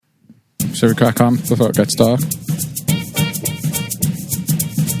Shall we crack on before it gets dark?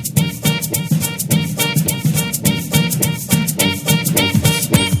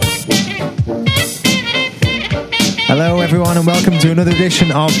 Hello everyone and welcome to another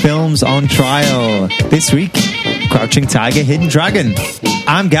edition of Films on Trial. This week, Crouching Tiger, Hidden Dragon.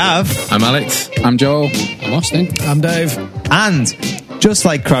 I'm Gav. I'm Alex. I'm Joel. I'm Austin. I'm Dave. And just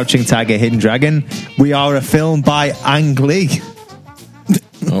like Crouching Tiger, Hidden Dragon, we are a film by Ang Lee.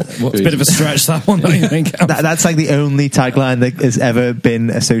 It's a bit of a stretch, that one, don't you think? That's like the only tagline that has ever been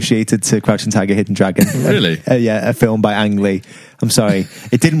associated to Crouching Tiger, Hidden Dragon. Really? Yeah, a film by Ang Lee. I'm sorry.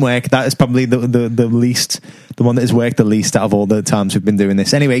 It didn't work. That is probably the least, the one that has worked the least out of all the times we've been doing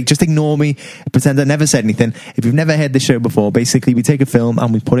this. Anyway, just ignore me. Pretend I never said anything. If you've never heard this show before, basically we take a film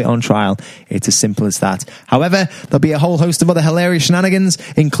and we put it on trial. It's as simple as that. However, there'll be a whole host of other hilarious shenanigans,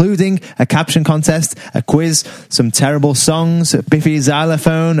 including a caption contest, a quiz, some terrible songs, a Biffy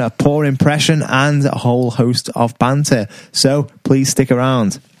xylophone, a poor impression, and a whole host of banter. So please stick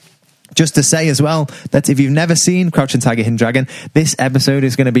around. Just to say as well that if you've never seen Crouching Tiger, Hidden Dragon, this episode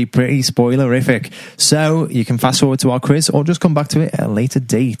is going to be pretty spoilerific. So you can fast forward to our quiz or just come back to it at a later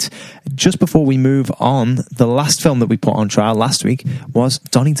date. Just before we move on, the last film that we put on trial last week was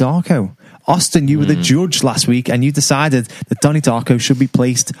Donnie Darko. Austin, you were the judge last week and you decided that Donnie Darko should be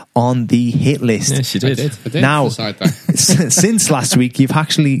placed on the hit list. Yes, you did. I did Now, decide that. Since last week, you've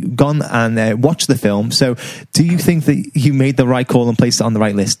actually gone and watched the film. So do you think that you made the right call and placed it on the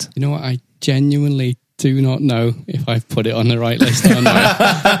right list? You know what? I genuinely do not know if I've put it on the right list or not.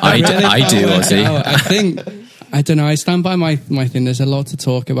 I do, Ozzy. I think, I don't know, I stand by my thing. There's a lot to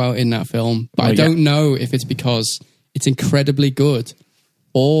talk about in that film, but I don't know if it's because it's incredibly good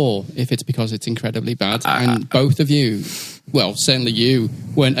or if it's because it's incredibly bad. And both of you, well, certainly you,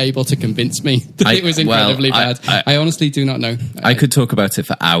 weren't able to convince me that it was incredibly bad. I honestly do not know. I could talk about it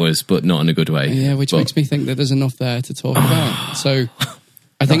for hours, but not in a good way. Yeah, which makes me think that there's enough there to talk about. So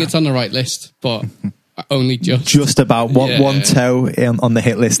I think it's on the right list, but only just about one toe on the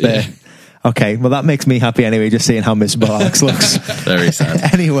hit list there. Yeah. Okay, well that makes me happy anyway, just seeing how miserable Alex looks. Very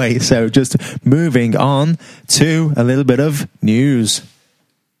sad. Anyway, so just moving on to a little bit of news.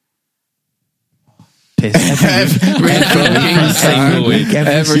 Every single week.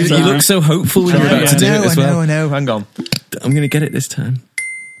 You look so hopeful when you're about to do it as well. I know. Hang on. I'm going to get it this time.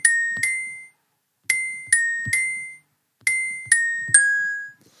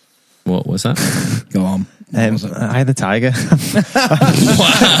 What was that? Go on. I the tiger.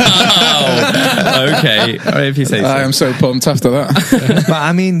 Wow. Okay. All right, if you say so. I am so pumped after that. But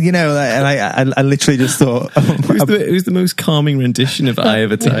I mean, you know, I literally just thought It was the most calming rendition of Eye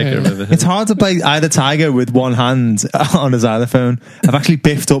of a Tiger I've ever heard. it's hard to play Eye the Tiger with one hand on a xylophone. I've actually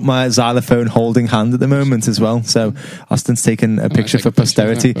biffed up my xylophone holding hand at the moment as well. So Austin's taken a picture for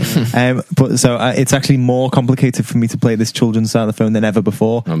posterity. But so it's actually more complicated for me to play this children's xylophone than ever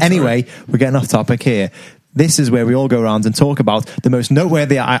before. Anyway, we're getting off topic here. This is where we all go around and talk about the most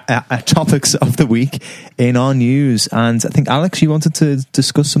noteworthy topics of the week in our news. And I think, Alex, you wanted to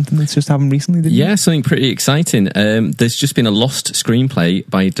discuss something that's just happened recently, didn't you? Yeah, something pretty exciting. There's just been a lost screenplay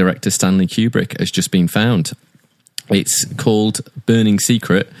by director Stanley Kubrick has just been found. It's called Burning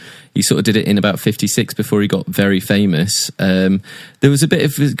Secret. He sort of did it in about 56 before he got very famous. There was a bit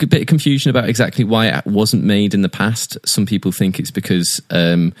of confusion about exactly why it wasn't made in the past. Some people think it's because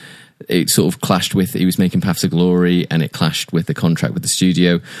it sort of clashed with, he was making Paths of Glory and it clashed with the contract with the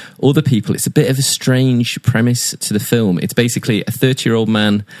studio. Other people, it's a bit of a strange premise to the film. It's basically a 30-year-old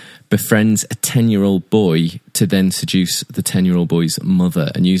man befriends a 10-year-old boy to then seduce the 10-year-old boy's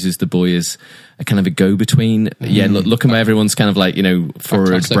mother and uses the boy as a kind of a go-between. Yeah, look at where everyone's kind of like, you know,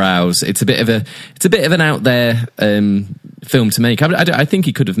 furrowed brows. It's a bit of an out there film to make. I think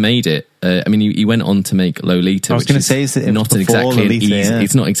he could have made it. I mean, he went on to make Lolita. I was going to say, it's not exactly an easy. Yeah.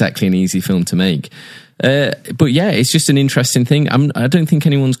 It's not exactly an easy film to make. But yeah, it's just an interesting thing. I don't think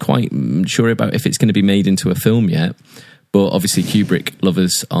anyone's quite sure about if it's going to be made into a film yet. But obviously, Kubrick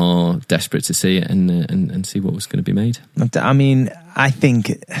lovers are desperate to see it and see what was going to be made. I mean, I think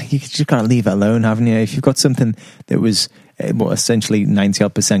you just got to leave it alone, haven't you? If you've got something that was essentially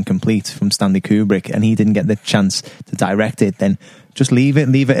 90% complete from Stanley Kubrick and he didn't get the chance to direct it, then just leave it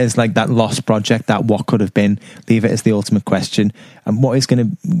as like that lost project, that what could have been. Leave it as the ultimate question. And what is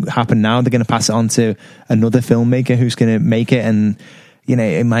going to happen now? They're going to pass it on to another filmmaker who's going to make it, and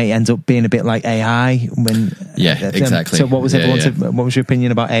it might end up being a bit like AI. Exactly. So what was what was your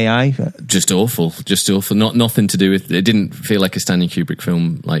opinion about AI? Just awful. Nothing to do with. It didn't feel like a Stanley Kubrick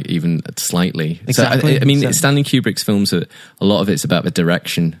film, like even slightly. Exactly. So, Stanley Kubrick's films a lot of it's about the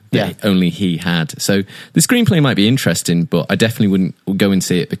direction that only he had. So the screenplay might be interesting, but I definitely wouldn't go and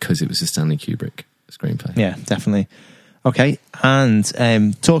see it because it was a Stanley Kubrick screenplay. Yeah, definitely. Okay,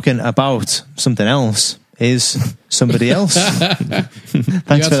 and talking about something else is Somebody Else.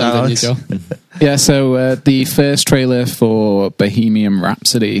 Thanks for that, Alex. Yeah, so the first trailer for Bohemian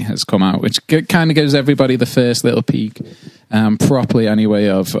Rhapsody has come out, which kind of gives everybody the first little peek, properly anyway,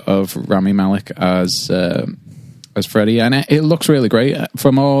 of Rami Malek as Freddie, and it looks really great.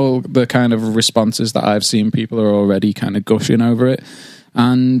 From all the kind of responses that I've seen, people are already kind of gushing over it.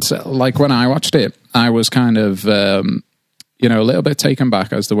 And like when I watched it, I was kind of a little bit taken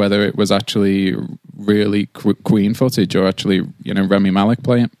back as to whether it was actually really Queen footage or actually Rami Malek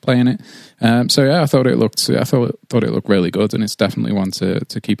playing it. So yeah, I thought it looked really good, and it's definitely one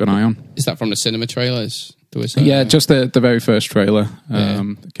to keep an eye on. Is that from the cinema trailers? Yeah, just the very first trailer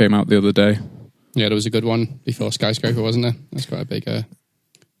came out the other day. Yeah, there was a good one before Skyscraper, wasn't there? That's quite a big. I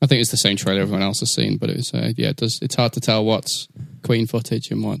think it's the same trailer everyone else has seen, but it was it's hard to tell what's Queen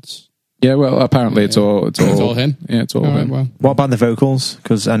footage and what's. Yeah, well, apparently it's all him. Yeah, it's all him. Well. What about the vocals?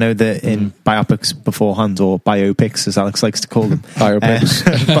 Because I know that in biopics beforehand, or biopics as Alex likes to call them, biopics.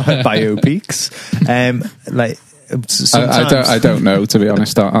 I don't know, to be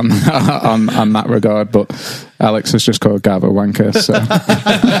honest, on that regard, but Alex has just called Gav a wanker. So.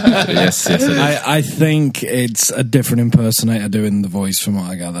 yes, it is. I think it's a different impersonator doing the voice, from what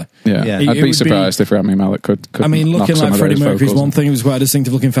I gather. Yeah. I'd be surprised if Rami Malek could. I mean, looking like Freddie Mercury's one thing. He was quite a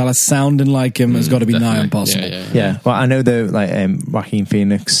distinctive looking fella. Sounding like him has got to be nigh impossible. Yeah. Well, I know though, like Joaquin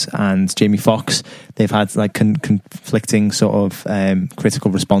Phoenix and Jamie Foxx, they've had like conflicting sort of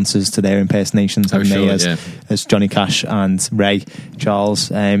critical responses to their impersonations, as Johnny Cash and Ray Charles.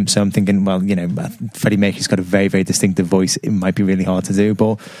 So I'm thinking, well, Freddie Mercury's got a very, very distinctive voice. It might be really hard to do,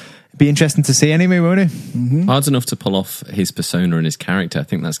 but it'd be interesting to see anyway, won't it? Mm-hmm. Hard enough to pull off his persona and his character. I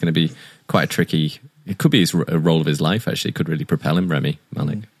think that's going to be quite a tricky. It could be a role of his life. Actually, it could really propel him, Rami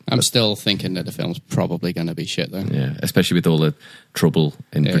Malek. I'm still thinking that the film's probably going to be shit, though. Yeah, especially with all the trouble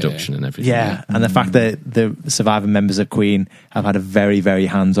in production and everything. Yeah, and the fact that the surviving members of Queen have had a very, very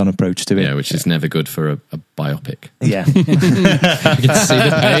hands-on approach to it. Yeah, which is never good for a biopic. Yeah. You can see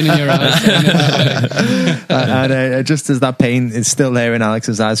the pain in your eyes. And just as that pain is still there in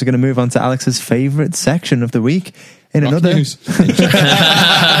Alex's eyes, we're going to move on to Alex's favourite section of the week. In Rock another news.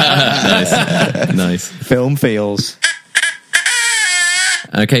 Nice. Film feels.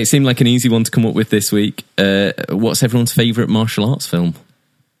 Okay, it seemed like an easy one to come up with this week. What's everyone's favourite martial arts film?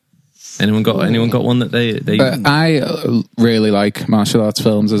 Anyone got one that they I really like martial arts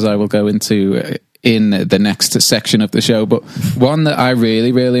films, as I will go into in the next section of the show. But one that I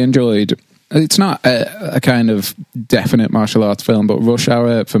really, really enjoyed. It's not a kind of definite martial arts film, but Rush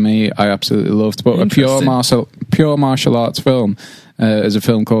Hour for me, I absolutely loved. But a pure martial arts film is a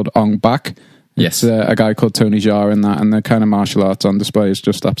film called Ong Bak. Yes, it's a guy called Tony Jaa in that, and the kind of martial arts on display is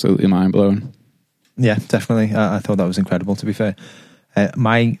just absolutely mind blowing. Yeah, definitely. I thought that was incredible. To be fair,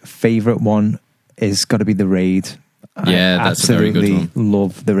 my favourite one is got to be The Raid. Yeah, that's a very good one.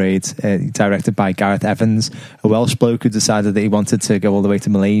 Love The Raid, directed by Gareth Evans, a Welsh bloke who decided that he wanted to go all the way to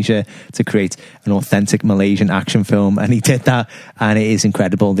Malaysia to create an authentic Malaysian action film, and he did that, and it is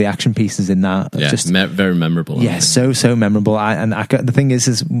incredible. The action pieces in that, just very memorable. Yeah, so memorable. The thing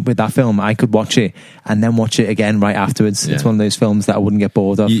is with that film, I could watch it and then watch it again right afterwards. Yeah. It's one of those films that I wouldn't get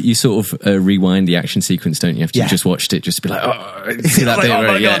bored of. You sort of rewind the action sequence, don't you? After you just watched it, just to be like, oh, see that bit? Oh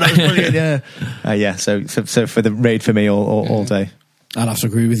my God, that was brilliant. Yeah. So for The Raid for me all day. I'll have to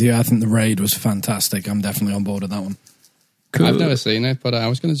agree with you. I think The Raid was fantastic. I'm definitely on board with that one. Cool. I've never seen it, but I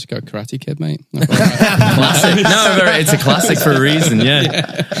was going to just go Karate Kid, mate. Classic. It's a classic for a reason,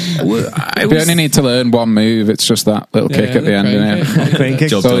 yeah. You only need to learn one move. It's just that little kick at the end. Crane kick.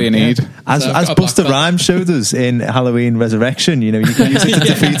 That's all you need. As Busta Rhymes showed us in Halloween Resurrection, you can use it to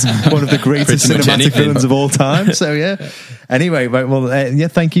defeat one of the greatest cinematic villains of all time. So, yeah. Anyway, right, well,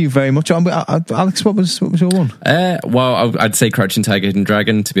 thank you very much. Alex, what was your one? Well, I'd say Crouching Tiger, Hidden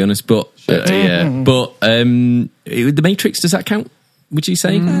Dragon, to be honest, but The Matrix, does that count? would you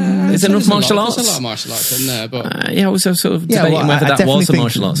say? Is there enough martial arts? There's a lot of martial arts in there, but I was sort of debating whether that was a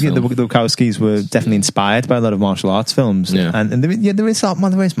martial arts film. The Wachowskis were definitely inspired by a lot of martial arts films, and there is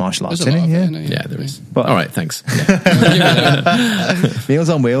martial arts in it. Yeah, there is. But, all right, thanks. Meals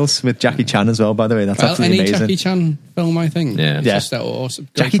on Wheels with Jackie Chan as well. By the way, that's absolutely amazing. Any Jackie Chan film, I think. Yeah, just awesome.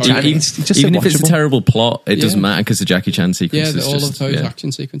 Jackie Chan, even if it's a terrible plot, it doesn't matter because the Jackie Chan sequences. Yeah, all of those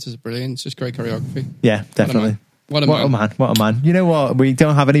action sequences are brilliant. It's just great choreography. Yeah, definitely. What a man. You know what? We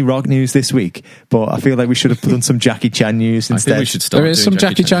don't have any rock news this week, but I feel like we should have done some Jackie Chan news instead. I think we should start. There is some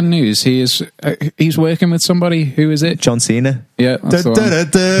Jackie Chan news. He's working with somebody. Who is it? John Cena. Yeah. That's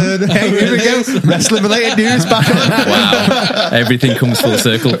Hey, here we go. Wrestling related news back on. Wow. Everything comes full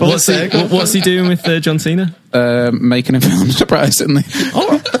circle. What's he doing with John Cena? Making a film, surprisingly.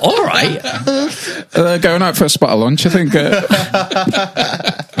 All right. Going out for a spot of lunch, I think.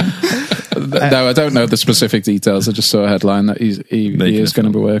 No, I don't know the specific details. I just saw a headline that he is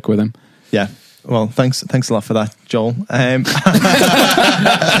going to work with him. Yeah. Well, thanks a lot for that, Joel.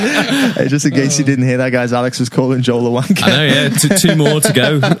 Just in case you didn't hear that, guys, Alex was calling Joel a wanker. I know, yeah. Two more to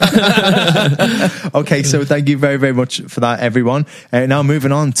go. Okay, so thank you very, very much for that, everyone. Now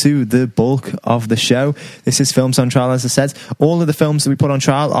moving on to the bulk of the show. This is Films on Trial, as I said. All of the films that we put on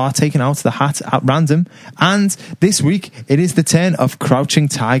trial are taken out of the hat at random. And this week, it is the turn of Crouching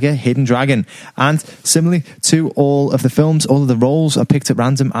Tiger, Hidden Dragon. And similarly to all of the films, all of the roles are picked at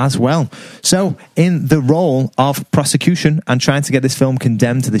random as well. So, in the role of prosecution and trying to get this film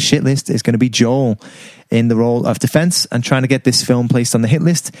condemned to the shit list is going to be Joel. In the role of defense and trying to get this film placed on the hit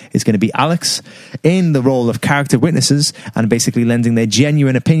list is going to be Alex. In the role of character witnesses and basically lending their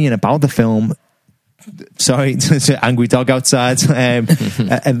genuine opinion about the film, sorry, angry dog outside,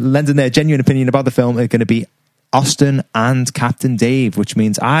 and lending their genuine opinion about the film are going to be Austin and Captain Dave, which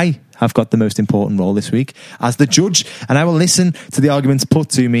means I have got the most important role this week as the judge, and I will listen to the arguments put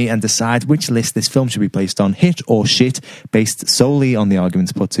to me and decide which list this film should be placed on, hit or shit, based solely on the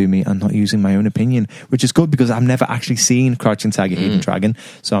arguments put to me and not using my own opinion, which is good because I've never actually seen Crouching Tiger, Hidden Dragon,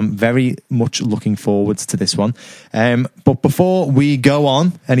 so I'm very much looking forward to this one. But before we go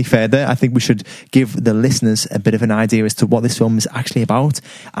on any further, I think we should give the listeners a bit of an idea as to what this film is actually about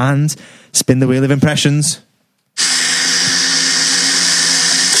and spin the wheel of impressions.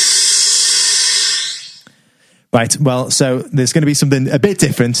 Right, well, so there's going to be something a bit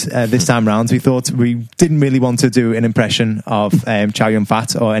different this time round. We thought we didn't really want to do an impression of Chow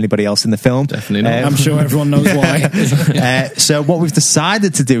Yun-fat or anybody else in the film. Definitely not. I'm sure everyone knows why. So what we've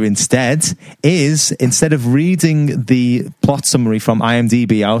decided to do instead is, instead of reading the plot summary from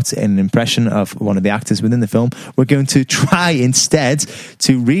IMDb out in an impression of one of the actors within the film, we're going to try instead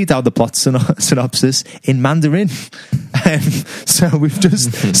to read out the plot synopsis in Mandarin. So we've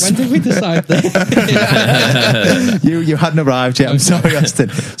just... When did we decide that? You hadn't arrived yet. I'm sorry, Austin.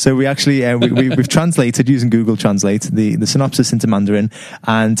 So we actually we've translated using Google Translate the synopsis into Mandarin,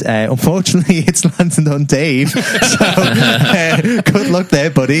 and unfortunately, it's landed on Dave. So good luck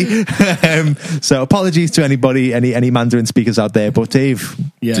there, buddy. So apologies to any Mandarin speakers out there, but Dave,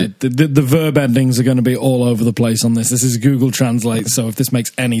 yeah, the verb endings are going to be all over the place on this. This is Google Translate, so if this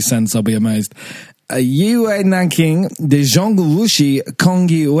makes any sense, I'll be amazed. Yue Nanking de Zhongguwushi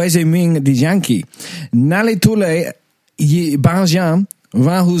Kongi Wezeming de Yankee Nali Tule Yi Banjian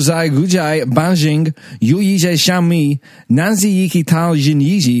Wanhuzai Gujai Banjing Yu Yizhe Shami Nanzi Yiki Tao Jin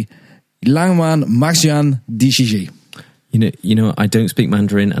Yizi Langwan Maxian Dishiji. You know, I don't speak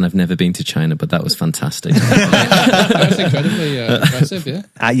Mandarin and I've never been to China, but that was fantastic. That's incredibly impressive,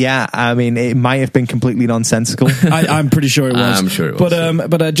 yeah. Yeah, I mean, it might have been completely nonsensical. I'm pretty sure it was. I'm sure it was.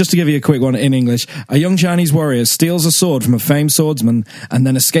 But just to give you a quick one in English, a young Chinese warrior steals a sword from a famed swordsman and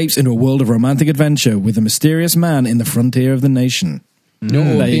then escapes into a world of romantic adventure with a mysterious man in the frontier of the nation. You know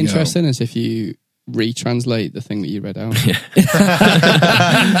what would be interesting is if you retranslate the thing that you read out. Yeah.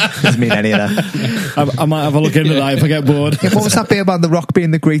 Doesn't mean any of that. I might have a look into that if I get bored. Yeah, what was that bit about The Rock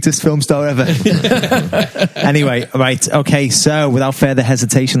being the greatest film star ever? Anyway, right, okay, so without further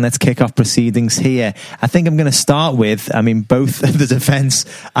hesitation, let's kick off proceedings here. I think I'm going to start with, both the defence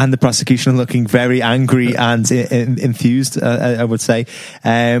and the prosecution are looking very angry and enthused, I would say.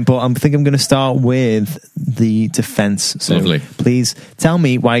 But I think I'm going to start with the defence. So lovely. Please tell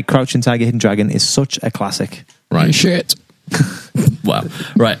me why Crouching Tiger, Hidden Dragon is such a classic. Right. Shit. Wow.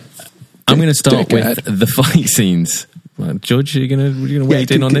 Right. I'm going to start with the fight scenes. Well, Judge, are you going to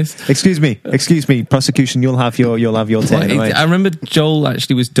wade in on this? Excuse me, prosecution. You'll have your turn. Well, I remember Joel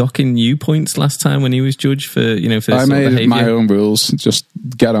actually was docking you points last time when he was judge for I made my own rules. Just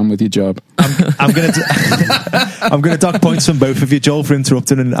get on with your job. I'm going to dock points from both of you, Joel for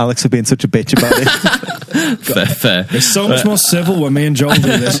interrupting and Alex for being such a bitch about it. Fair. It's so much more civil when me and Joel do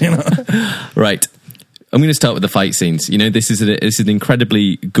this, you know. Right. I'm going to start with the fight scenes. You know, this is an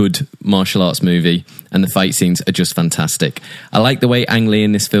incredibly good martial arts movie, and the fight scenes are just fantastic. I like the way Ang Lee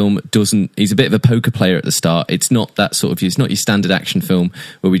in this film he's a bit of a poker player at the start. It's not that sort of, it's not your standard action film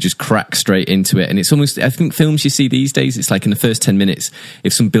where we just crack straight into it. And it's almost, I think films you see these days, it's like in the first 10 minutes,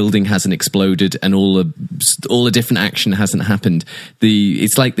 if some building hasn't exploded and all the different action hasn't happened,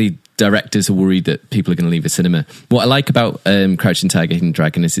 it's like the directors are worried that people are going to leave the cinema. What I like about Crouching Tiger, Hidden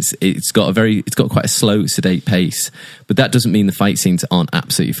Dragon is it's got quite a slow, sedate pace, but that doesn't mean the fight scenes aren't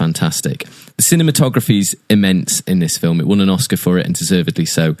absolutely fantastic. The cinematography's immense in this film. It won an Oscar for it, and deservedly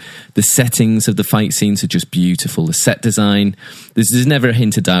so. The settings of the fight scenes are just beautiful. The set design, there's never a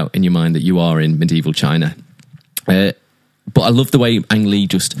hint of doubt in your mind that you are in medieval China. But I love the way Ang Lee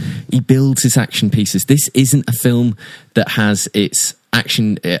he builds his action pieces. This isn't a film that has its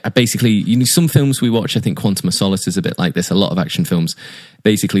action, basically, you know, some films we watch, I think Quantum of Solace is a bit like this, a lot of action films.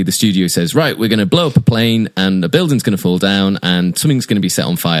 Basically, the studio says, right, we're going to blow up a plane and a building's going to fall down and something's going to be set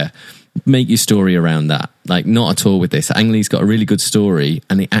on fire. Make your story around that. Like, not at all with this. Ang Lee's got a really good story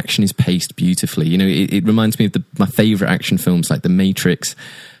and the action is paced beautifully. You know, it reminds me of my favourite action films like The Matrix.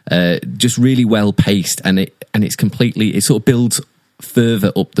 Just really well paced, and it sort of builds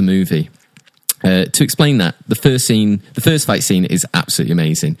further up the movie. To explain that, the first fight scene is absolutely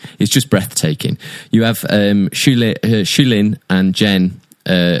amazing. It's just breathtaking. You have Shulin and Jen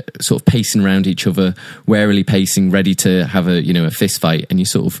sort of pacing around each other, warily pacing, ready to have a fist fight, and you're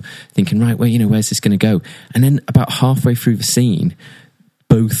sort of thinking, right, well, where's this going to go? And then about halfway through the scene,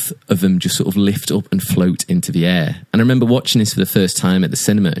 both of them just sort of lift up and float into the air. And I remember watching this for the first time at the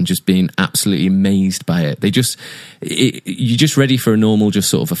cinema and just being absolutely amazed by it. You're just ready for a normal, just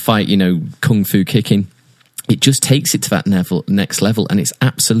sort of a fight, kung fu kicking. It just takes it to that next level, and it's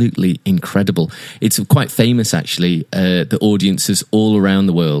absolutely incredible. It's quite famous, actually, the audiences all around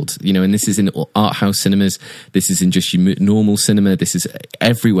the world, and this is in art house cinemas, this is in just your normal cinema, this is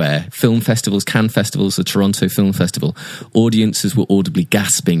everywhere. Film festivals, Cannes festivals, the Toronto Film Festival, audiences were audibly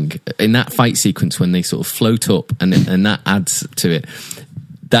gasping in that fight sequence when they sort of float up, and that adds to it.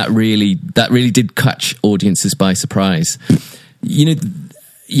 That really did catch audiences by surprise.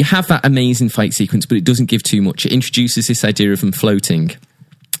 You have that amazing fight sequence, but it doesn't give too much. It introduces this idea of them floating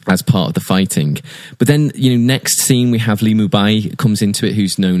as part of the fighting. But then, next scene we have Li Mubai comes into it,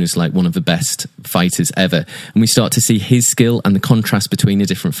 who's known as like one of the best fighters ever. And we start to see his skill and the contrast between the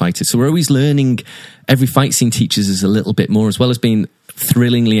different fighters. So we're always learning. Every fight scene teaches us a little bit more, as well as being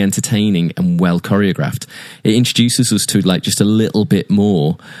thrillingly entertaining and well choreographed. It introduces us to like just a little bit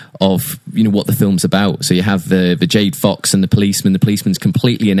more of what the film's about. So you have the Jade Fox and the policeman. The policeman's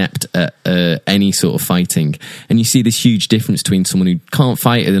completely inept at any sort of fighting, and you see this huge difference between someone who can't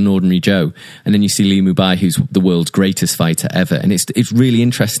fight at an ordinary Joe, and then you see Li Mubai, who's the world's greatest fighter ever. And it's really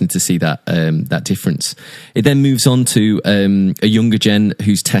interesting to see that difference. It then moves on to a younger Jen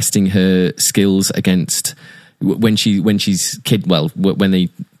who's testing her skills against when they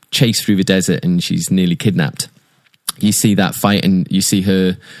chase through the desert and she's nearly kidnapped. You see that fight, and you see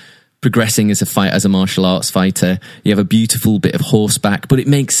her progressing as a martial arts fighter. You have a beautiful bit of horseback, but it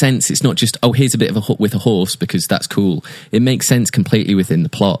makes sense. It's not just, here's a bit of a with a horse because that's cool. It makes sense completely within the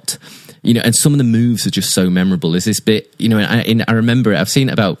plot. And some of the moves are just so memorable. There's this bit, I remember it. I've seen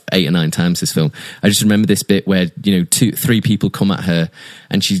it about 8 or 9 times, this film. I just remember this bit where, 3 people come at her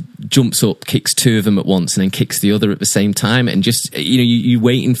and she jumps up, kicks 2 of them at once and then kicks the other at the same time. And just, you're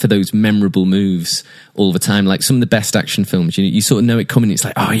waiting for those memorable moves all the time. Like some of the best action films, you sort of know it coming. It's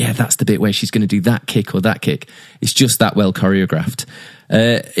like, oh yeah, that's the bit where she's going to do that kick or that kick. It's just that well choreographed.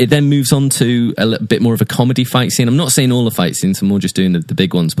 It then moves on to a little bit more of a comedy fight scene. I'm not saying all the fight scenes, I'm more just doing the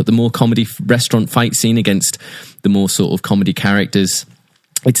big ones, but the more comedy restaurant fight scene against the more sort of comedy characters.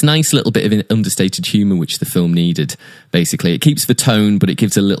 It's a nice little bit of an understated humour which the film needed, basically. It keeps the tone, but it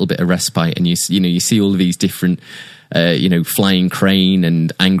gives a little bit of respite, and you see all of these different Flying Crane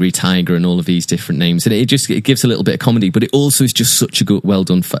and Angry Tiger and all of these different names, and it gives a little bit of comedy, but it also is just such a good, well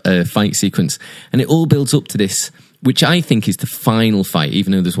done fight sequence, and it all builds up to this, which I think is the final fight,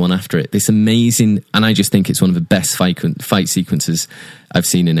 even though there's one after it. This amazing, and I just think it's one of the best fight sequences I've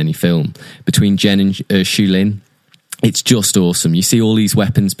seen in any film, between Jen and Shulin. It's just awesome. You see all these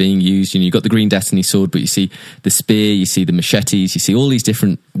weapons being used. You've got the Green Destiny sword, but you see the spear, you see the machetes, you see all these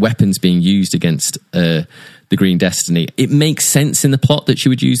different weapons being used against the Green Destiny. It makes sense in the plot that she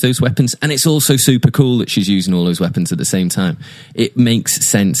would use those weapons, and it's also super cool that she's using all those weapons at the same time. It makes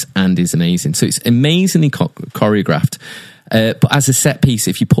sense and is amazing. So it's amazingly choreographed. But as a set piece,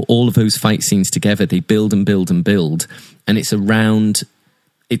 if you put all of those fight scenes together, they build and build and build, and it's around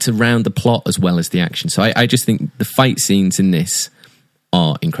the plot as well as the action. So I just think the fight scenes in this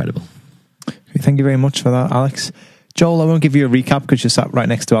are incredible. Thank you very much for that, Alex. Joel, I won't give you a recap because you sat right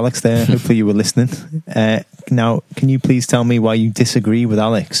next to Alex there. Hopefully you were listening. Now, can you please tell me why you disagree with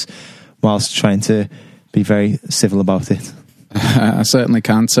Alex whilst trying to be very civil about it? I certainly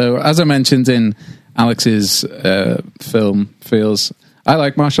can. So, as I mentioned in Alex's film Feels, I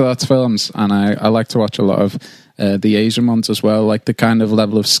like martial arts films, and I like to watch a lot of the Asian ones as well, like the kind of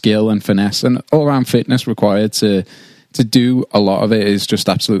level of skill and finesse and all-round fitness required to do a lot of it is just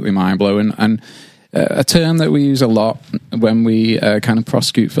absolutely mind-blowing. And a term that we use a lot when we kind of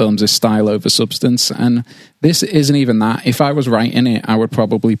prosecute films is style over substance, and this isn't even that. If I was writing it, I would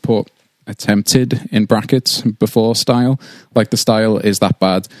probably put attempted in brackets before style, like the style is that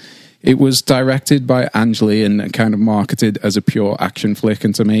bad. It was directed by Ang Lee and kind of marketed as a pure action flick,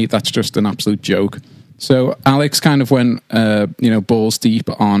 and to me that's just an absolute joke. So Alex kind of went, balls deep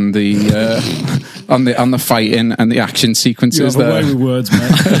on the on the fighting and the action sequences. You have a way with words,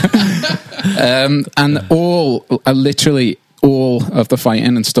 man. And literally all of the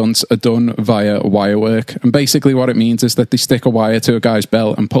fighting and stunts are done via wire work. And basically what it means is that they stick a wire to a guy's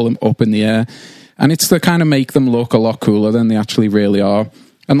belt and pull him up in the air. And it's to kind of make them look a lot cooler than they actually really are.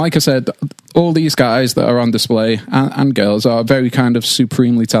 And like I said, all these guys that are on display and girls are very kind of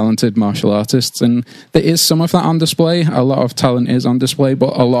supremely talented martial artists. And there is some of that on display. A lot of talent is on display,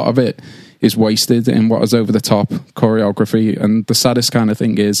 but a lot of it is wasted in what is over the top choreography. And the saddest kind of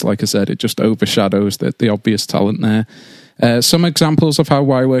thing is, like I said, it just overshadows the obvious talent there. Some examples of how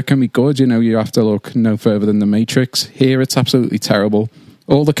wire work can be good, you have to look no further than The Matrix. Here it's absolutely terrible.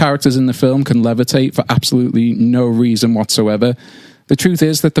 All the characters in the film can levitate for absolutely no reason whatsoever. The truth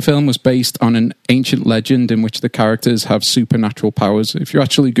is that the film was based on an ancient legend in which the characters have supernatural powers. If you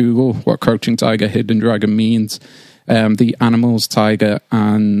actually Google what Crouching Tiger, Hidden Dragon means, the animals, tiger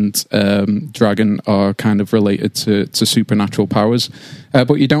and dragon, are kind of related to supernatural powers.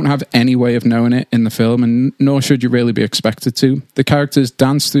 But you don't have any way of knowing it in the film, and nor should you really be expected to. The characters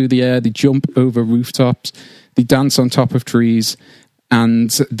dance through the air, they jump over rooftops, they dance on top of trees,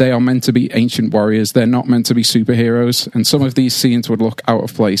 and they are meant to be ancient warriors. They're not meant to be superheroes. And some of these scenes would look out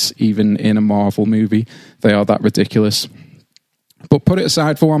of place even in a Marvel movie. They are that ridiculous. But put it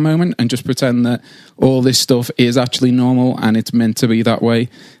aside for one moment and just pretend that all this stuff is actually normal and it's meant to be that way.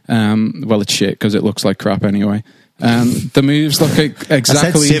 Well, it's shit because it looks like crap anyway. The moves look exactly...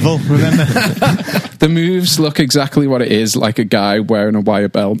 I said civil, remember? The moves look exactly what it is, like a guy wearing a wire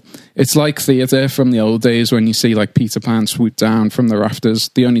belt. It's like theatre from the old days when you see like Peter Pan swoop down from the rafters.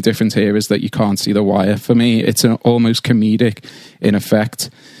 The only difference here is that you can't see the wire. For me, it's almost comedic in effect.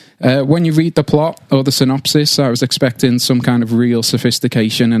 When you read the plot or the synopsis, I was expecting some kind of real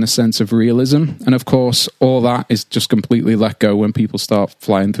sophistication and a sense of realism. And of course, all that is just completely let go when people start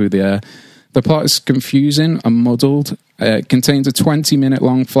flying through the air. The plot is confusing and muddled. It contains a 20-minute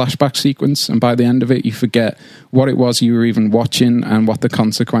long flashback sequence, and by the end of it, you forget what it was you were even watching and what the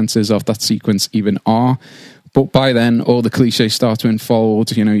consequences of that sequence even are. But by then, all the cliches start to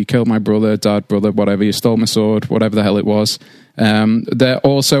unfold. You killed my brother, dad, brother, whatever. You stole my sword, whatever the hell it was. There are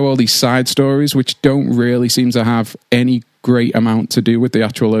also all these side stories which don't really seem to have any great amount to do with the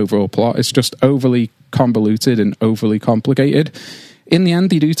actual overall plot. It's just overly convoluted and overly complicated. In the end,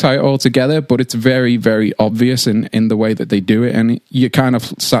 they do tie it all together, but it's very, very obvious in the way that they do it. And you kind of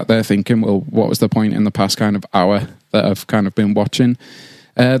sat there thinking, well, what was the point in the past kind of hour that I've kind of been watching?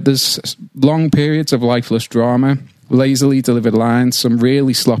 There's long periods of lifeless drama, lazily delivered lines, some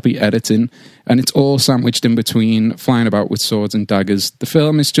really sloppy editing, and it's all sandwiched in between flying about with swords and daggers. The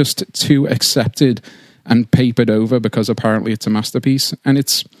film is just too accepted and papered over because apparently it's a masterpiece. And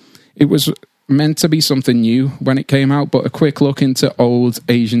it was meant to be something new when it came out, but a quick look into old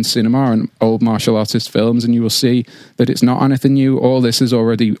Asian cinema and old martial artist films and you will see that it's not anything new. All this has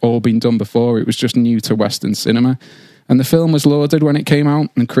already all been done before. It was just new to Western cinema. And the film was lauded when it came out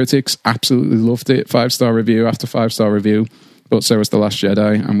and critics absolutely loved it. 5-star review after 5-star review. But so was The Last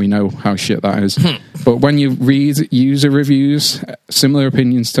Jedi, and we know how shit that is. But when you read user reviews, similar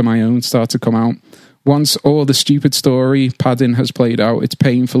opinions to my own start to come out. Once all the stupid story padding has played out, it's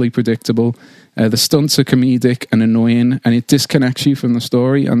painfully predictable. The stunts are comedic and annoying, and it disconnects you from the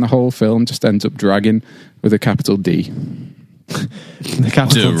story, and the whole film just ends up dragging with a capital D. The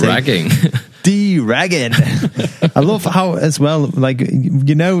capital Dragging. D-ragging. I love how, as well, like,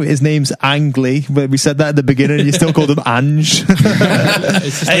 his name's Ang Lee, but we said that at the beginning, and you still called him Ange.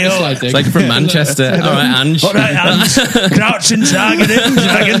 It's just like a slight dig. It's like from Manchester. All right, Ange. All right, Ange. Crouching, dragging.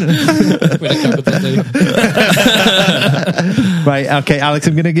 With a capital D. Right, okay, Alex,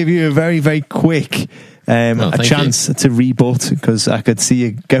 I'm going to give you a very, very quick a chance to rebut, because I could see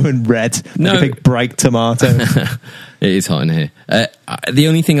you going red like a big bright tomato. It is hot in here. The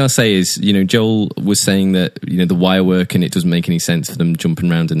only thing I'll say is, Joel was saying that, the wire work and it doesn't make any sense for them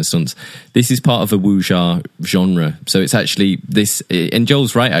jumping around in the stunts. This is part of a wuxia genre. So it's actually this, and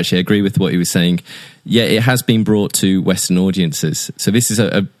Joel's right, actually, I agree with what he was saying. Yeah, it has been brought to Western audiences. So this is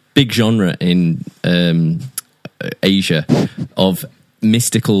a big genre in Asia of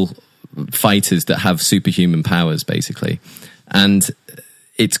mystical fighters that have superhuman powers, basically. And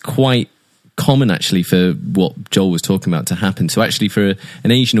it's quite common, actually, for what Joel was talking about to happen. So actually, for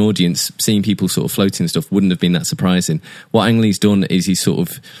an Asian audience, seeing people sort of floating and stuff wouldn't have been that surprising. What Ang Lee's done is he's sort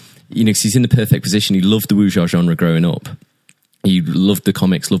of, 'cause he's in the perfect position. He loved the wuxia genre growing up. He loved the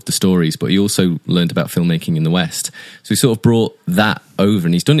comics, loved the stories, but he also learned about filmmaking in the West. So he sort of brought that over,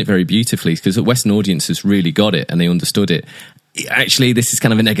 and he's done it very beautifully, because the Western audiences really got it and they understood it. Actually, this is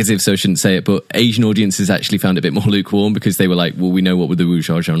kind of a negative, so I shouldn't say it, but Asian audiences actually found it a bit more lukewarm, because they were like, well, we know what the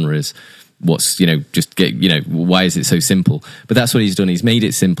wuxia genre is. What's, why is it so simple? But that's what he's done. He's made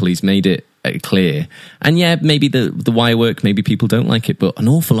it simple. He's made it clear. And yeah, maybe the wire work, maybe people don't like it, but an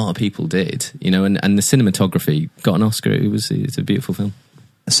awful lot of people did, and the cinematography got an Oscar. It's a beautiful film.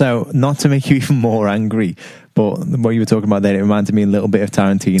 So, not to make you even more angry, but what you were talking about there, it reminded me a little bit of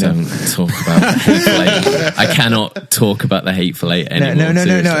Tarantino. Don't talk about the Hateful Eight. I cannot talk about the Hateful Eight anymore.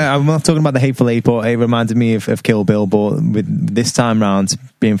 No. I'm not talking about the Hateful Eight, but it reminded me of Kill Bill, but with this time round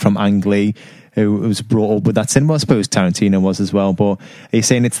being from Ang Lee, who was brought up with that cinema. I suppose Tarantino was as well, but he's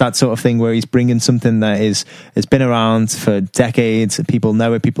saying it's that sort of thing where he's bringing something that has been around for decades. People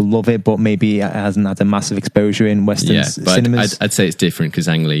know it, people love it, but maybe it hasn't had a massive exposure in Western cinemas. I'd say it's different, because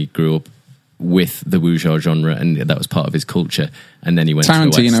Ang Lee grew up with the wuxia genre, and that was part of his culture. And then he went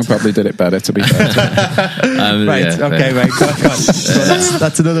Tarantino to the West. probably did it better, to be fair. Right, yeah, okay, right. Go on. So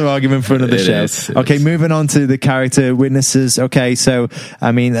that's another argument for another show. Okay, moving on to the character witnesses. Okay, so,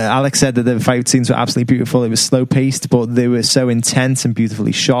 Alex said that the fight scenes were absolutely beautiful. It was slow-paced, but they were so intense and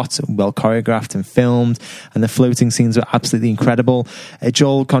beautifully shot, well choreographed and filmed, and the floating scenes were absolutely incredible.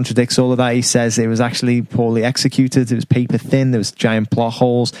 Joel contradicts all of that. He says it was actually poorly executed. It was paper thin. There was giant plot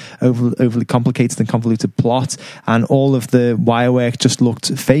holes, overly complicated and convoluted plot, and all of the wire work just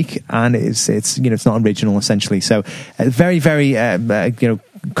looked fake, and it's not original, essentially. So very, very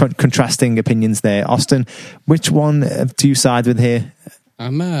contrasting opinions there. Austin, which one do you side with here?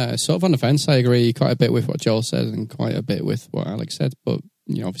 I'm sort of on the fence. I agree quite a bit with what Joel says and quite a bit with what Alex said, but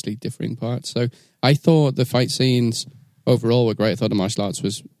obviously differing parts. So I thought the fight scenes overall were great. I thought the martial arts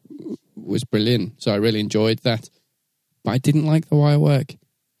was brilliant, so I really enjoyed that. But I didn't like the wire work.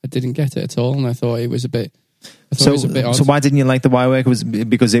 I didn't get it at all, and I thought it was a bit. It was a bit odd. So why didn't you like the wire work? Was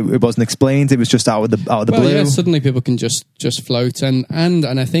because it wasn't explained? It was just out of the blue. Yeah, suddenly people can just float, and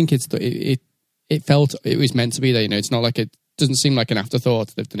I think it felt it was meant to be there. It's not like it doesn't seem like an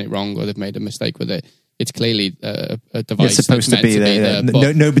afterthought. They've done it wrong or they've made a mistake with it. It's clearly a device. It's supposed to be there.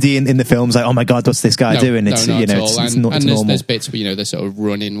 Nobody in the film's like, oh my god, what's this guy doing? It's normal. There's bits where they're sort of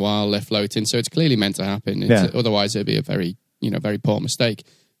running while they're floating, so it's clearly meant to happen. Otherwise, it'd be a very very poor mistake.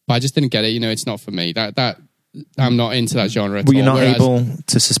 But I just didn't get it. It's not for me. That I'm not into that genre at all. Were you not able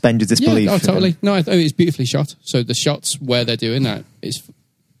to suspend your disbelief? Yeah, totally. No, it's beautifully shot. So the shots where they're doing that is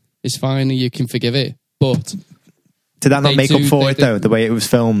fine. You can forgive it. But did that not make up for it, though, the way it was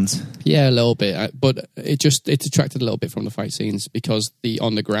filmed? Yeah, a little bit. But it detracted a little bit from the fight scenes, because the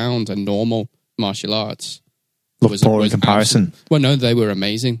on the ground and normal martial arts looked poor in comparison. Well, no, they were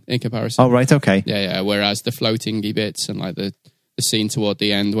amazing in comparison. Oh, right, okay. Yeah. Whereas the floating-y bits and like the scene toward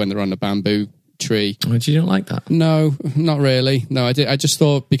the end when they're on the bamboo tree. Oh, you don't like that? No, not really. No, I did. I just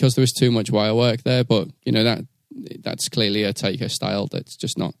thought because there was too much wire work there, but that's clearly a Taker style that's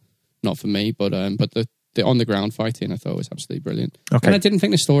just not for me. But the on the ground fighting I thought was absolutely brilliant. Okay. And I didn't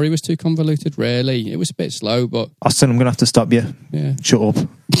think the story was too convoluted. Really, it was a bit slow. But Austin, I'm going to have to stop you. Yeah, shut up.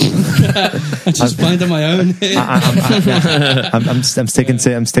 I just find on my own. I'm sticking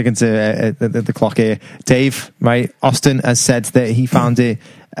to the clock here. Dave, right? Austin has said that he found it.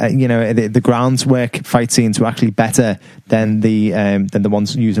 The groundwork fight scenes were actually better than the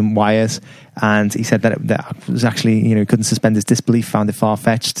ones using wires, and he said that was actually he couldn't suspend his disbelief, found it far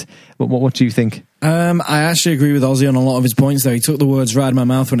fetched. What do you think? I actually agree with Ozzy on a lot of his points there. He took the words right out of my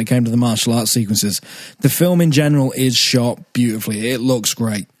mouth when it came to the martial arts sequences. The film in general is shot beautifully. It looks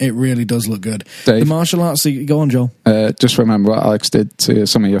great. It really does look good. Dave, the martial arts... Go on, Joel. Just remember what Alex did to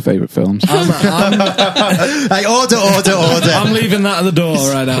some of your favourite films. Hey, order. I'm leaving that at the door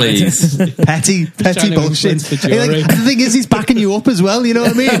right now. Please. Petty bullshit. The thing is, he's backing you up as well, you know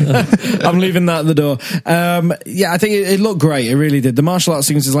what I mean? I'm leaving that at the door. I think it looked great. It really did. The martial arts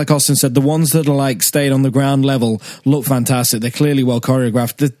sequences, like Austin said, the ones that are like stayed on the ground level look fantastic. They're clearly well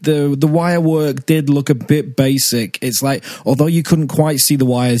choreographed. The wire work did look a bit basic. It's like, although you couldn't quite see the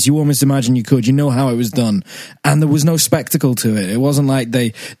wires, you almost imagine you could. You know how it was done. And there was no spectacle to it. It wasn't like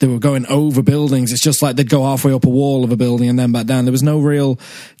they were going over buildings. It's just like they'd go halfway up a wall of a building and then back down. There was no real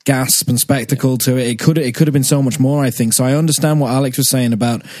gasp and spectacle to it. It could have been so much more, I think. So I understand what Alex was saying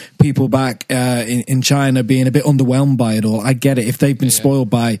about people back in China being a bit underwhelmed by it all. I get it. If they've been spoiled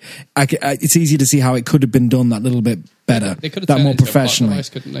by, it's easy to see how it could have been done that little bit better, they could have that turned more it into a plot professionally. device,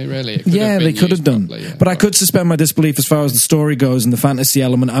 couldn't they? Really? They could have done. Properly, but I could suspend my disbelief as far as the story goes and the fantasy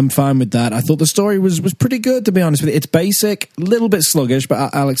element. I'm fine with that. I thought the story was pretty good, to be honest with you. It's basic, a little bit sluggish,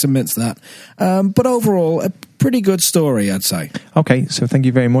 but Alex admits that. But overall, a pretty good story, I'd say. Okay, so thank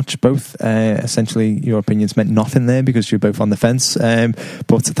you very much, both. Essentially, your opinions meant nothing there because you're both on the fence.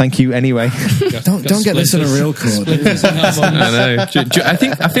 But thank you anyway. Don't get this in a real court. I know.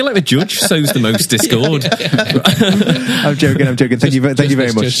 I feel like the judge sows the most discord. I'm joking. Thank you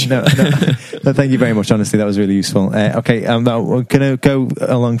very much. No, thank you very much. Honestly, that was really useful. Okay, now we're going to go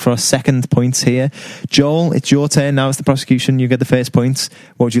along for our second point here. Joel, it's your turn now. It's the prosecution. You get the first points.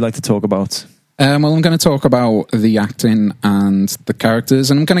 What would you like to talk about? Well, I'm going to talk about the acting and the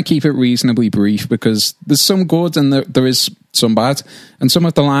characters, and I'm going to keep it reasonably brief because there's some good and there is some bad. And some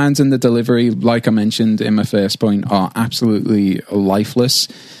of the lines in the delivery, like I mentioned in my first point, are absolutely lifeless.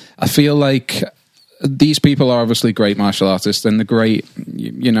 I feel like these people are obviously great martial artists and they're great,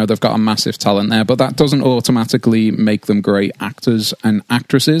 they've got a massive talent there, but that doesn't automatically make them great actors and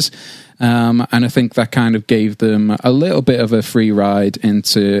actresses. And I think that kind of gave them a little bit of a free ride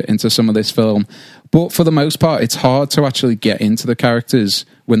into some of this film. But for the most part, it's hard to actually get into the characters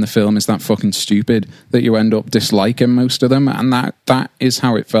when the film is that fucking stupid that you end up disliking most of them. And that is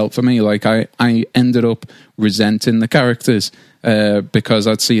how it felt for me. Like I ended up resenting the characters because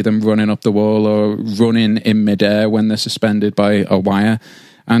I'd see them running up the wall or running in midair when they're suspended by a wire.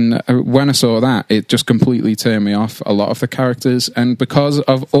 And when I saw that, it just completely turned me off a lot of the characters. And because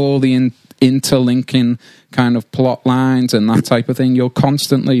of all the interlinking kind of plot lines and that type of thing, you'll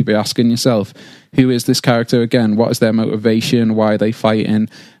constantly be asking yourself, who is this character again? What is their motivation? Why are they fighting?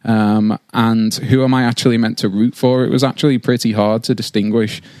 And who am I actually meant to root for? It was actually pretty hard to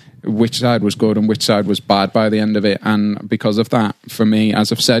distinguish which side was good and which side was bad by the end of it. And because of that, for me,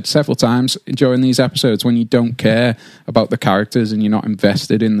 as I've said several times during these episodes, when you don't care about the characters and you're not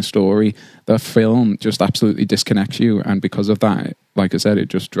invested in the story, the film just absolutely disconnects you. And because of that, like I said, it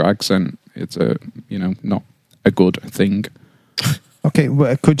just drags and it's not a good thing. Okay,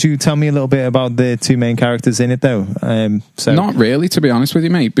 well, could you tell me a little bit about the two main characters in it, though? Not really, to be honest with you,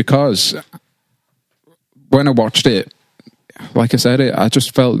 mate, because when I watched it, like I said, I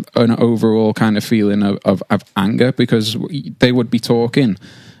just felt an overall kind of feeling of anger because they would be talking,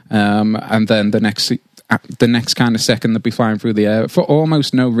 and then the next kind of second they'd be flying through the air for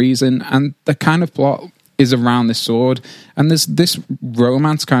almost no reason, and the kind of plot is around this sword, and there's this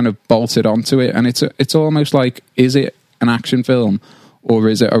romance kind of bolted onto it, and it's almost like, is it an action film or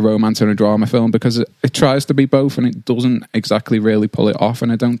is it a romance and a drama film? Because it tries to be both and it doesn't exactly really pull it off,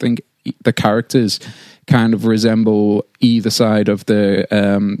 and I don't think the characters kind of resemble either side of the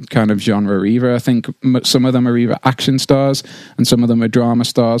kind of genre either. I think some of them are either action stars and some of them are drama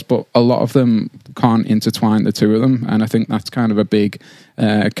stars, but a lot of them can't intertwine the two of them, and I think that's kind of a big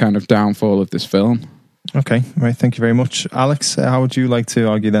kind of downfall of this film. Okay, right. Thank you very much, Alex. How would you like to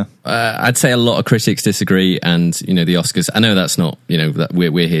argue that? I'd say a lot of critics disagree, and the Oscars. I know that's not that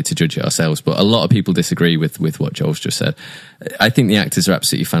we're here to judge it ourselves, but a lot of people disagree with what Joel's just said. I think the actors are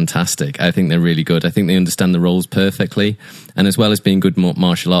absolutely fantastic. I think they're really good. I think they understand the roles perfectly, and as well as being good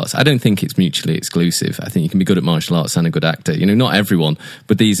martial arts, I don't think it's mutually exclusive. I think you can be good at martial arts and a good actor. Not everyone,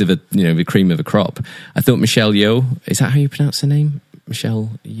 but these are the cream of the crop. I thought Michelle Yeoh, is that how you pronounce her name? Michelle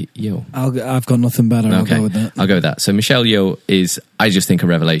Yeoh. I've got nothing better. I'll go with that. I'll go with that. So Michelle Yeoh is, I just think, a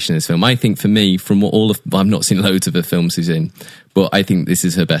revelation in this film. I think for me, from I've not seen loads of the films she's in, but I think this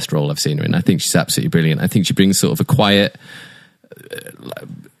is her best role I've seen her in. I think she's absolutely brilliant. I think she brings sort of a quiet,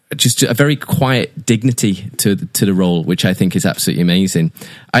 just a very quiet dignity to the role, which I think is absolutely amazing.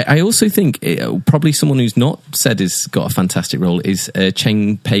 I also think probably someone who's not said has got a fantastic role is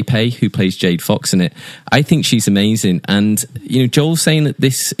Cheng Pei, who plays Jade Fox in it. I think she's amazing. And, Joel's saying that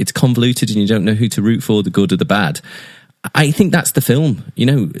it's convoluted and you don't know who to root for, the good or the bad. I think that's the film.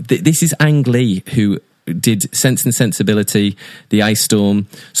 This is Ang Lee, who did Sense and Sensibility, The Ice Storm,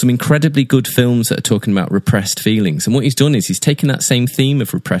 some incredibly good films that are talking about repressed feelings. And what he's done is he's taken that same theme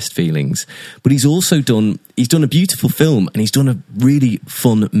of repressed feelings, but he's also done a beautiful film and he's done a really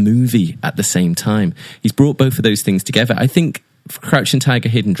fun movie at the same time. He's brought both of those things together. I think Crouching Tiger,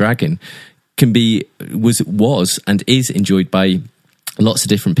 Hidden Dragon was and is enjoyed by lots of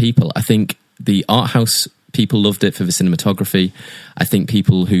different people. I think the art house people loved it for the cinematography. I think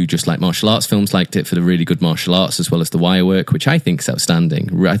people who just like martial arts films liked it for the really good martial arts, as well as the wire work, which I think is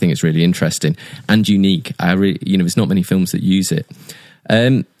outstanding. I think it's really interesting and unique. There's not many films that use it.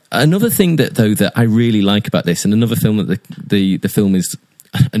 Another thing that I really like about this, and another film that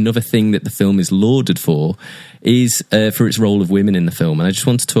another thing that the film is lauded for, is for its role of women in the film. And I just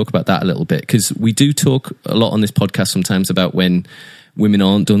want to talk about that a little bit, because we do talk a lot on this podcast sometimes about when women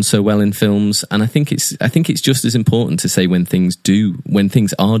aren't done so well in films, and I think it's just as important to say when things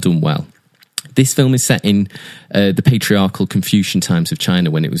are done well. This film is set in the patriarchal Confucian times of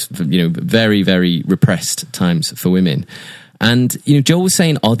China, when it was very, very repressed times for women. And Joel was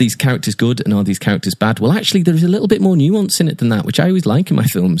saying, are these characters good and are these characters bad? Well, actually, there's a little bit more nuance in it than that, which I always like in my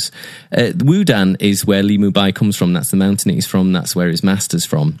films. Wudan is where Li Mubai comes from. That's the mountain he's from. That's where his master's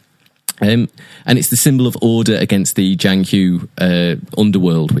from. And it's the symbol of order against the Jianghu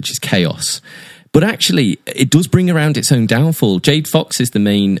underworld, which is chaos. But actually, it does bring around its own downfall. Jade Fox is the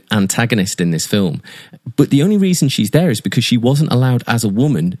main antagonist in this film. But the only reason she's there is because she wasn't allowed as a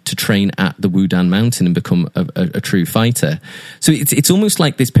woman to train at the Wudan Mountain and become a true fighter. So it's almost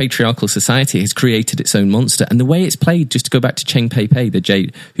like this patriarchal society has created its own monster. And the way it's played, just to go back to Cheng Pei Pei,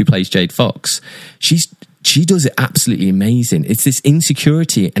 who plays Jade Fox, she does it absolutely amazing. It's this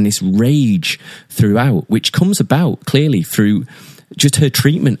insecurity and this rage throughout, which comes about clearly through just her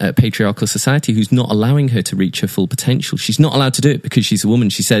treatment at patriarchal society, who's not allowing her to reach her full potential. She's not allowed to do it because she's a woman.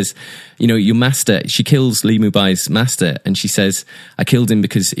 She says, your master, she kills Li Mubai's master, and she says, I killed him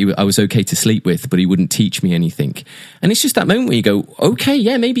because I was okay to sleep with, but he wouldn't teach me anything. And it's just that moment where you go, okay,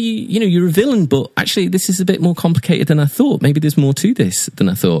 yeah, maybe, you're a villain, but actually this is a bit more complicated than I thought. Maybe there's more to this than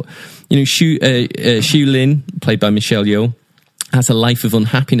I thought. Xu Lin, played by Michelle Yeoh, has a life of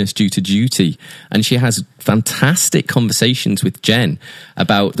unhappiness due to duty, and she has fantastic conversations with Jen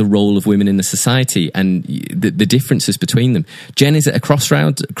about the role of women in the society and the differences between them. Jen is at a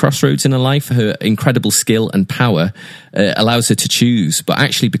crossroads in her life. Her incredible skill and power allows her to choose, but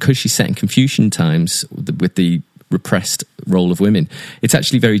actually, because she's set in Confucian times with the repressed role of women, it's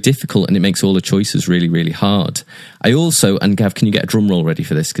actually very difficult, and it makes all the choices really, really hard. I also, and Gav, can you get a drum roll ready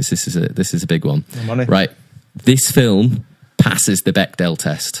for this, because this is a big one. I'm on it. Right, this film passes the Bechdel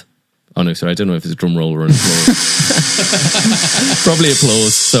test. Oh no, sorry, I don't know if it's a drum roll or an applause. Probably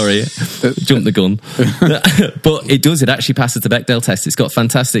applause, sorry. Jumped the gun. But it does, it actually passes the Bechdel test. It's got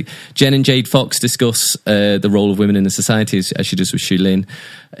fantastic. Jen and Jade Fox discuss the role of women in the society, as she does with Xu Lin.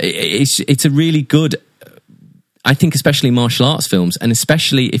 It's a really good, I think, especially martial arts films, and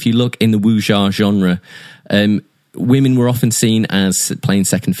especially if you look in the wuxia genre, women were often seen as playing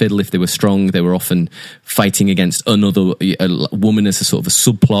second fiddle. If they were strong, they were often fighting against another woman as a sort of a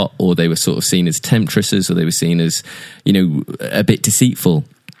subplot, or they were sort of seen as temptresses, or they were seen as, a bit deceitful.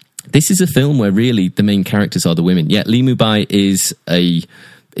 This is a film where really the main characters are the women. Yet Li Mubai is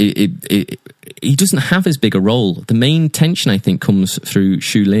he doesn't have as big a role. The main tension, I think, comes through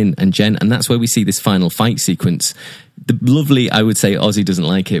Xu Lin and Jen, and that's where we see this final fight sequence. The lovely, I would say Ozzy doesn't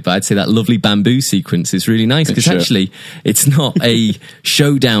like it, but I'd say that lovely bamboo sequence is really nice, because actually it's not a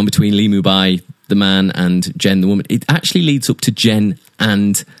showdown between Li Mubai, the man, and Jen, the woman. It actually leads up to Jen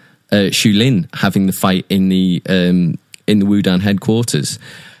and Xu Lin having the fight in the Wudan headquarters.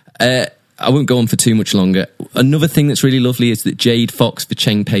 I won't go on for too much longer. Another thing that's really lovely is that Jade Fox, the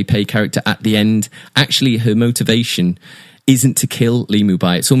Cheng Pei Pei character at the end, actually her motivation isn't to kill Li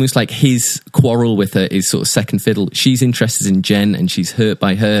Mubai. It's almost like his quarrel with her is sort of second fiddle. She's interested in Jen and she's hurt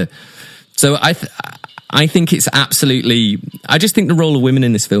by her. So I think it's absolutely... I just think the role of women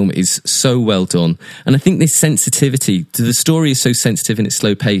in this film is so well done. And I think this sensitivity to the story is so sensitive and it's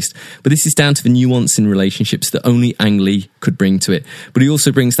slow paced. But this is down to the nuance in relationships that only Ang Lee could bring to it. But he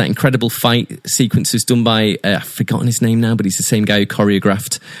also brings that incredible fight sequences done by... I've forgotten his name now, but he's the same guy who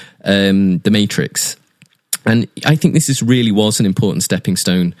choreographed The Matrix. And I think this really was an important stepping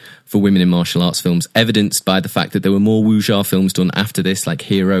stone for women in martial arts films, evidenced by the fact that there were more wuxia films done after this, like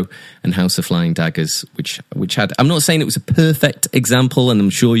Hero and House of Flying Daggers, which had... I'm not saying it was a perfect example, and I'm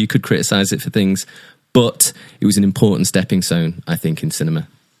sure you could criticise it for things, but it was an important stepping stone, I think, in cinema.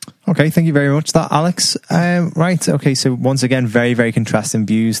 Okay, thank you very much for that, Alex. Right, okay, so once again, very, very contrasting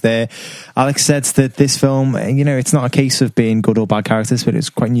views there. Alex said that this film, it's not a case of being good or bad characters, but it's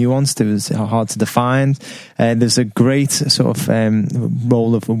quite nuanced. It was hard to define. There's a great sort of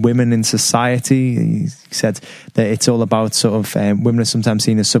role of women in society. He said that it's all about sort of women are sometimes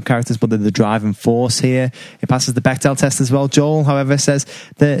seen as sub-characters, but they're the driving force here. It passes the Bechdel test as well. Joel, however, says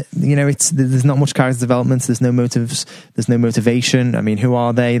that, there's not much character development, there's no motives, there's no motivation. I mean, who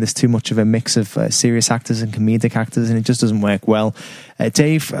are they? There's too much of a mix of serious actors and comedic actors, and it just doesn't work well.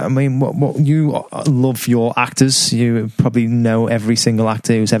 Dave, I mean, what you love your actors. You probably know every single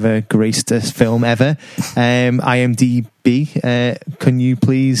actor who's ever graced a film ever. IMDb, can you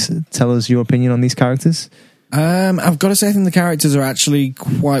please tell us your opinion on these characters? I've got to say, I think the characters are actually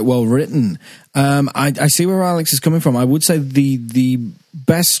quite well written. I see where Alex is coming from. I would say the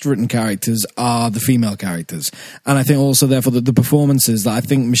best written characters are the female characters, and I think also therefore the performances that I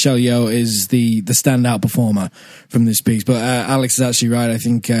think Michelle Yeoh is the standout performer from this piece. But Alex is actually right. I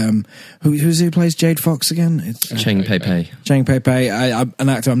think who plays Jade Fox again? It's Cheng Pei-Pei. Cheng Pei-Pei, an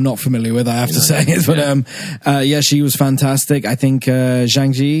actor I'm not familiar with, I have to say. But she was fantastic. I think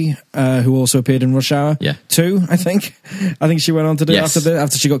Zhang Ji, who also appeared in Rush Hour 2, I think she went on to do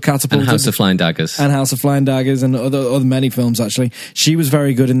after she got catapulted. And House of Flying Daggers. And other many films, actually. She was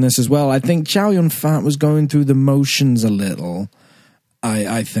very good in this as well. I think Chow Yun-Fat was going through the motions a little,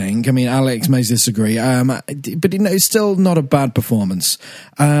 I think. I mean, Alex may disagree. But it's still not a bad performance.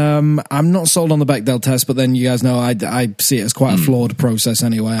 I'm not sold on the Bechdel test, but then you guys know I see it as quite a flawed process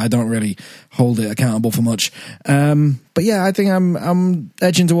anyway. I don't really hold it accountable for much. But yeah, I think I'm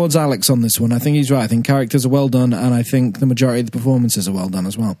edging towards Alex on this one. I think he's right. I think characters are well done, and I think the majority of the performances are well done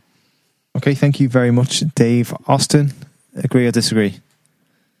as well. Okay, thank you very much, Dave. Austin, agree or disagree?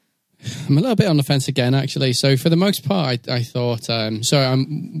 I'm a little bit on the fence again, actually. So for the most part, I thought...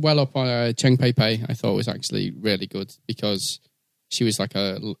 I'm well up on Cheng Pei-Pei. I thought was actually really good because she was like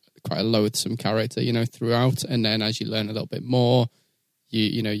quite a loathsome character, throughout. And then as you learn a little bit more,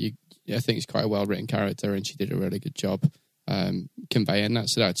 I think it's quite a well-written character, and she did a really good job conveying that.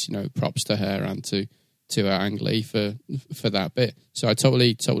 So that's, props to her and to Ang Lee for that bit. So I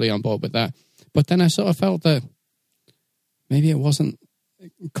totally on board with that. But then I sort of felt that maybe it wasn't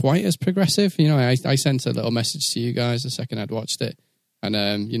quite as progressive. I sent a little message to you guys the second I'd watched it, and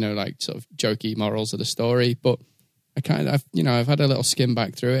sort of jokey morals of the story. But I've had a little skim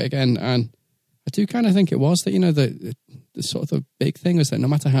back through it again, and I do kind of think it was that the sort of the big thing was that no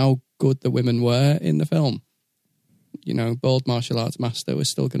matter how good the women were in the film, bald martial arts master was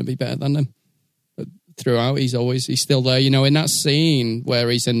still going to be better than them. But throughout, he's still there. In that scene where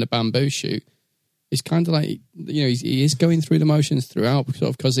he's in the bamboo shoot, it's kind of like, he is going through the motions throughout, sort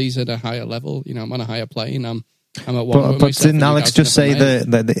of because he's at a higher level. I'm on a higher plane. I'm at one. But didn't Alex just say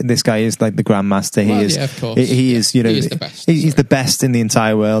that this guy is like the grandmaster? He is. Yeah, of course. He is. He is the best. He's the best in the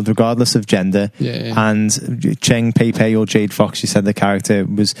entire world, regardless of gender. Yeah. And Cheng Pei-Pei, or Jade Fox, you said the character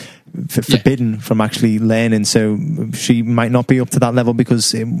was forbidden from actually learning, so she might not be up to that level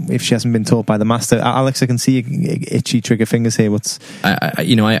because if she hasn't been taught by the master. Alex, I can see itchy trigger fingers here.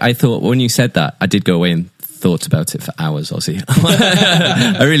 I thought when you said that, I did go away and thought about it for hours, Ozzy.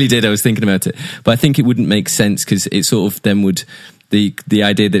 I really did. I was thinking about it, but I think it wouldn't make sense because it sort of then would the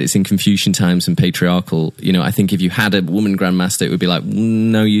idea that it's in Confucian times and patriarchal. I think if you had a woman grandmaster, it would be like,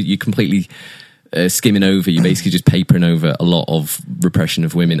 no, you completely skimming over. You're basically just papering over a lot of repression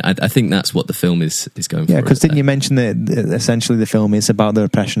of women. I think that's what the film is going for. Yeah, because didn't you mention that essentially the film is about the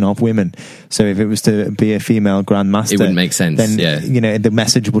repression of women? So if it was to be a female grandmaster, it wouldn't make sense. Then the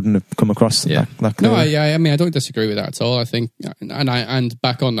message wouldn't have come across. Yeah. No, I mean I don't disagree with that at all. I think, and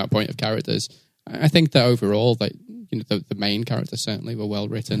back on that point of characters, I think that overall, like the main characters certainly were well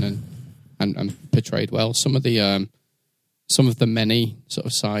written and portrayed well. Some of the many sort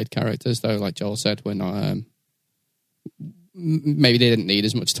of side characters, though, like Joel said, were not. Maybe they didn't need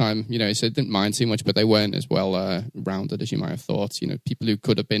as much time, so didn't mind too much, but they weren't as well rounded as you might have thought. People who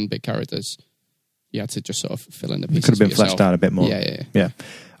could have been big characters, you had to just sort of fill in the pieces. Could have been fleshed out a bit more. Yeah.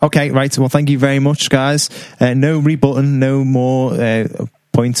 Okay, right. Well, thank you very much, guys. No rebutting, no more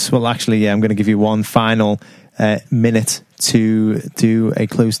points. Well, actually, I'm going to give you one final minute to do a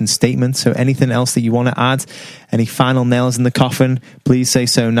closing statement. So anything else that you want to add, any final nails in the coffin, please say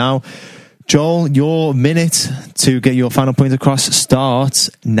so now. Joel, your minute to get your final point across starts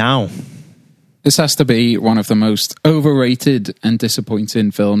now. This has to be one of the most overrated and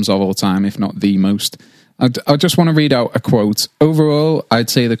disappointing films of all time, if not the most. I just want to read out a quote. Overall,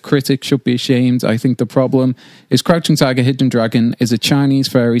 I'd say the critics should be ashamed. I think the problem is Crouching Tiger, Hidden Dragon is a Chinese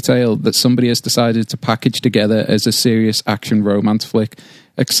fairy tale that somebody has decided to package together as a serious action romance flick.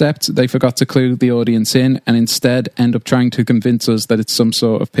 Except they forgot to clue the audience in and instead end up trying to convince us that it's some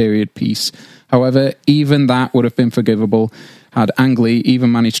sort of period piece. However, even that would have been forgivable had Ang Lee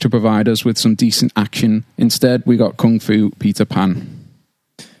even managed to provide us with some decent action. Instead, we got Kung Fu Peter Pan.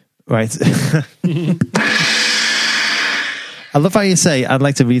 Right. I love how you say, I'd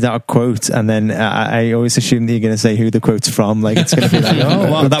like to read out a quote, and then I always assume that you're going to say who the quote's from. Like, it's going to be like,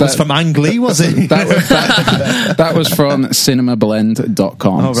 oh, wow, that was from Ang Lee, was it? that was from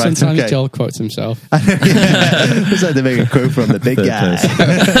cinemablend.com. Oh, right, Sometimes okay. Joel quotes himself. It's like to make a quote from the big guy.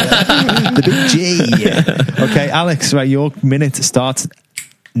 The big G. Okay, Alex, right, your minute starts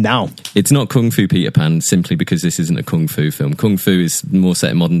now. It's not Kung Fu Peter Pan simply because this isn't a Kung Fu film. Kung Fu is more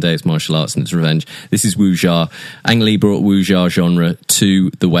set in modern day, it's martial arts and it's revenge. This is wuxia. Ang Lee brought wuxia genre to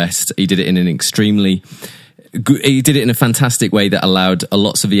the West. He did it in an extremely... He did it in a fantastic way that allowed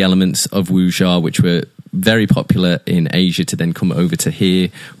lots of the elements of wuxia, which were very popular in Asia, to then come over to here.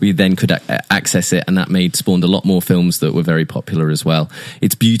 We then could access it, and that spawned a lot more films that were very popular as well.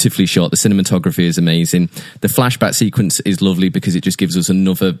 It's beautifully shot. The cinematography is amazing. The flashback sequence is lovely because it just gives us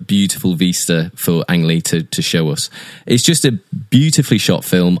another beautiful vista for Ang Lee to show us. It's just a beautifully shot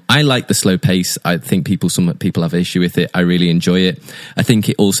film. I like the slow pace. I think some people have an issue with it. I really enjoy it. I think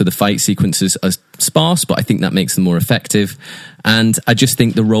the fight sequences are sparse, but I think that makes them more effective. And I just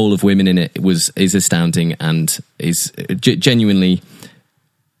think the role of women in it is astounding and is genuinely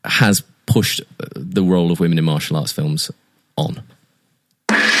has pushed the role of women in martial arts films on.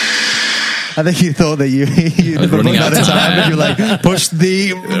 I think you thought that you I was running out of time. and you're like, push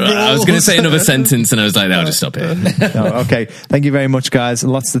the rules. I was going to say another sentence and I was like, no, I'll just stop here. No, okay, thank you very much, guys.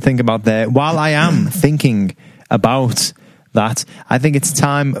 Lots to think about there. While I am thinking about that, I think it's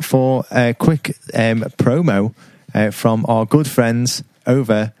time for a quick promo from our good friends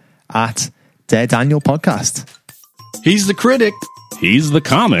over at Dare Daniel Podcast. He's the critic. He's the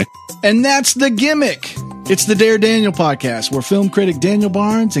comic. And that's the gimmick. It's the Dare Daniel Podcast, where film critic Daniel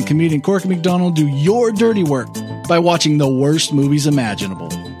Barnes and comedian Corky McDonald do your dirty work by watching the worst movies imaginable.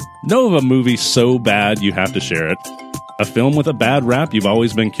 Know of a movie so bad you have to share it? A film with a bad rap you've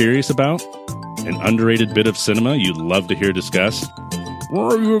always been curious about? An underrated bit of cinema you'd love to hear discussed?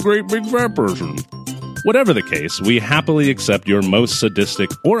 Or are you a great big fat person? Whatever the case, we happily accept your most sadistic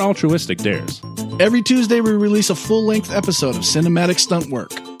or altruistic dares. Every Tuesday, we release a full-length episode of cinematic stunt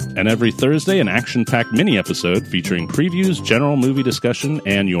work. And every Thursday, an action-packed mini-episode featuring previews, general movie discussion,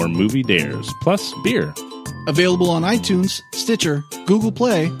 and your movie dares, plus beer. Available on iTunes, Stitcher, Google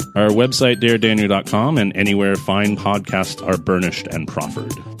Play, Our website, daredaniel.com, and anywhere fine podcasts are burnished and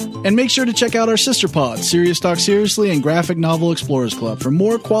proffered. and make sure to check out our sister pod, Serious Talk Seriously and Graphic Novel Explorers Club, for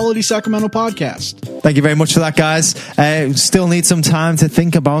more quality Sacramento podcasts. Thank you very much for that, guys. Still need some time to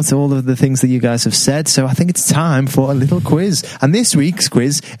think about all of the things that you guys have said, so I think it's time for a little quiz. And this week's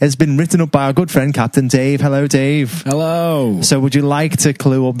quiz has been written up by our good friend Captain Dave. Hello, Dave. Hello. So would you like to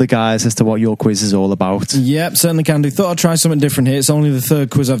clue up the guys as to what your quiz is all about? Yep, certainly can do. Thought I'd try something different here. It's only the third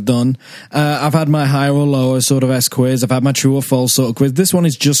quiz I've done. I've had my higher or lower sort of S quiz. I've had my true or false sort of quiz. This one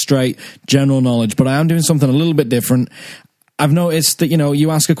is just straight general knowledge, but I am doing something a little bit different. I've noticed that,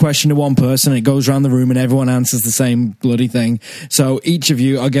 you ask a question to one person, it goes around the room and everyone answers the same bloody thing. So each of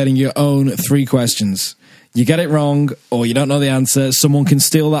you are getting your own 3 questions. You get it wrong or you don't know the answer, someone can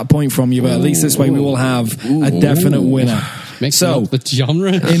steal that point from you, but at least this way we will have a definite winner. Mixing up the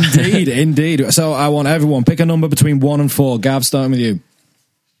genre. Indeed. So I want everyone, pick a number between 1 and 4. Gav, starting with you.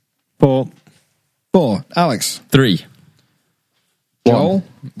 4. 4. Alex. 3. Joel.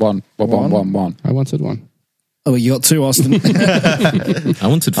 1. One. I wanted 1. Oh, you got 2, Austin. I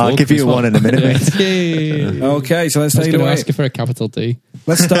wanted 4. I'll give you a 1 in a minute, mate. Yay. Okay, so let's I was take it going to away. ask you for a capital D.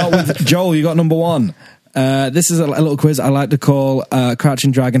 Let's start with Joel. You got number 1. This is a little quiz I like to call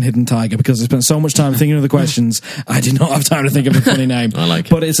Crouching Dragon, Hidden Tiger, because I spent so much time thinking of the questions, I did not have time to think of a funny name. I like it.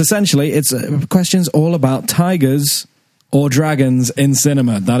 But it's essentially, questions all about tigers or dragons in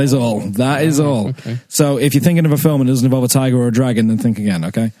cinema. That is all. That is all. Okay. So if you're thinking of a film and it doesn't involve a tiger or a dragon, then think again,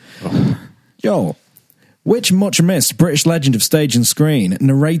 okay? Joel, which much-missed British legend of stage and screen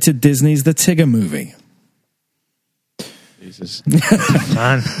narrated Disney's The Tigger movie? Jesus.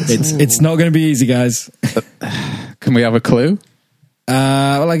 Man. It's not going to be easy, guys. Can we have a clue?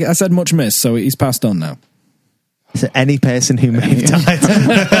 Well, like I said, much missed, so he's passed on now. Is it any person who may have died?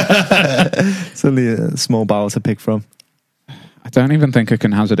 It's only a small barrel to pick from. I don't even think I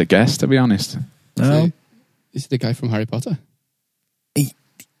can hazard a guess, to be honest. No? Is it the guy from Harry Potter?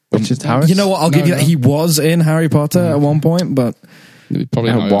 Richard Harris. You know what? I'll give you that. He was in Harry Potter at one point, but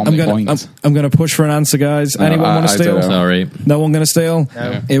Probably At not. one point. I'm going to push for an answer, guys. Anyone want to I steal? don't know. Sorry. No one going to steal?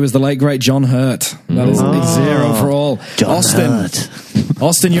 No. It was the late, great John Hurt. That is 0 for all.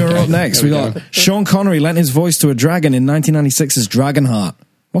 Austin, you're up next. We got Sean Connery lent his voice to a dragon in 1996's Dragonheart.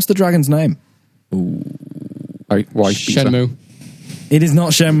 What's the dragon's name? White beater. Shenmue. It is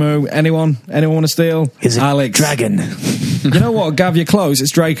not Shenmue. Anyone want to steal? Is it Alex. Dragon? You know what? Gav, you're close.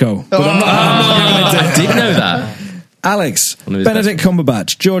 It's Draco. But I'm not giving it I did know that. Alex, One of his Benedict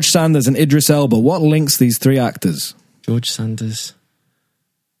Cumberbatch, George Sanders, and Idris Elba. What links these three actors? George Sanders.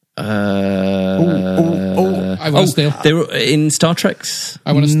 I want to steal. They were in Star Trek's.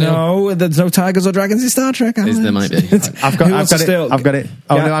 I want to steal. No, there's no tigers or dragons in Star Trek. Alex. There might be. I've Who wants to steal? it. I've got it.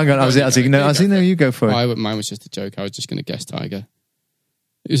 Oh, Yeah. no, hang on. I was no, you go for it. Mine was just a joke. I was just going to guess tiger.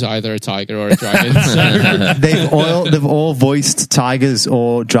 It was either a tiger or a dragon. So. They've all voiced tigers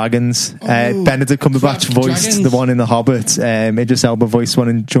or dragons. Benedict Cumberbatch voiced dragons. the one in The Hobbit. Idris Elba voiced one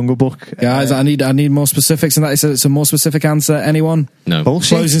in Jungle Book. Guys, I need more specifics, and that is it's a more specific answer. Anyone? No.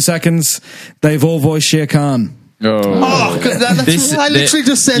 Bullshit. Closing seconds. They've all voiced Shere Khan. Oh, I literally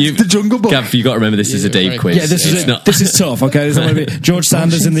just said the Jungle Book. Gav, you got to remember this is a Dave quiz. Yeah, this is Not- this is tough. Okay, this is gonna be George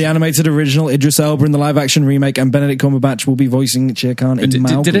Sanders in the animated original, Idris Elba in the live action remake, and Benedict Cumberbatch will be voicing Shere Khan in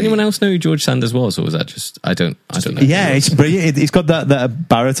Mowgli. Did anyone else know who George Sanders was, or was that just I don't know. Yeah, it's brilliant. He's got that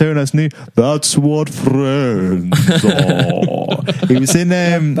baritone, hasn't he? That's what friends are. He was in That's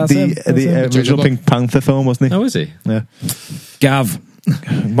him. That's the him. original Jungle Pink Panther film, wasn't he? Oh, is he? Yeah. Gav.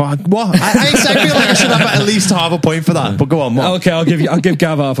 What? I feel like I should have at least half a point for that. But go on. What? Okay, I'll give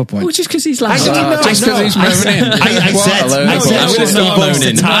Gav half a point. Which is because he's last. Just because he's moaning. I said I'm gonna start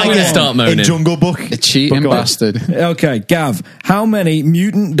moaning. I'm gonna start moaning. In Jungle Book. A cheating But go on. bastard. Okay, Gav. How many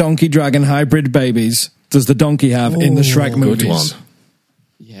mutant donkey dragon hybrid babies does the donkey have in the Shrek movies? Good one.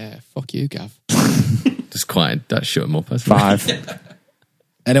 Yeah, fuck you, Gav. Just quite that shut him up. Hasn't it? 5.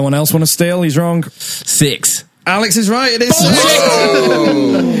 Anyone else want to steal? He's wrong. 6. Alex is right. It is.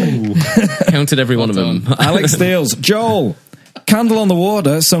 Counted every one of them. Alex steals. Joel. Candle on the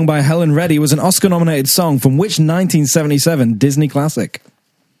Water, sung by Helen Reddy, was an Oscar-nominated song from which 1977 Disney classic?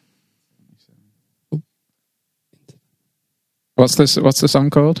 What's the song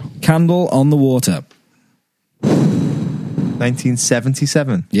called? Candle on the Water.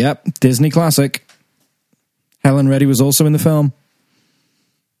 1977. Yep, Disney classic. Helen Reddy was also in the film.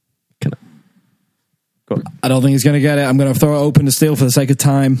 I don't think he's going to get it. I'm going to throw it open to steal for the sake of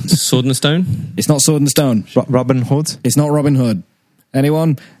time. Sword and Stone. It's not Sword and Stone. Robin Hood. It's not Robin Hood.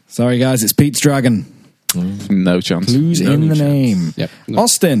 Anyone? Sorry, guys. It's Pete's Dragon. No chance. Clues in the name. Yep. No.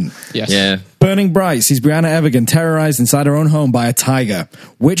 Austin. Yes. Yeah. Burning Bright sees Brianna Evigan terrorized inside her own home by a tiger.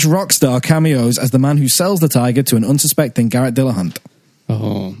 Which rock star cameos as the man who sells the tiger to an unsuspecting Garrett Dillahunt?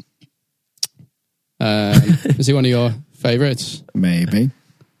 Oh. Is he one of your favourites? Maybe.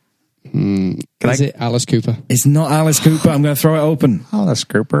 Is it Alice Cooper? It's not Alice Cooper. I'm going to throw it open. Alice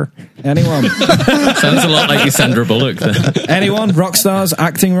Cooper. Anyone? Sounds a lot like your Sandra Bullock. Then. Anyone? Rock stars?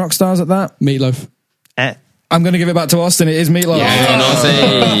 Acting rock stars at that? Meatloaf. I'm going to give it back to Austin. It is Meatloaf.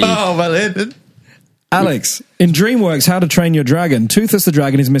 Oh, well, it. Alex, in DreamWorks How to Train Your Dragon, Toothless the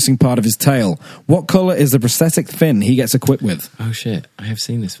dragon is missing part of his tail. What colour is the prosthetic fin he gets equipped with? Oh shit! I have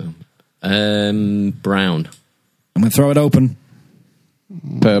seen this film. Brown. I'm going to throw it open.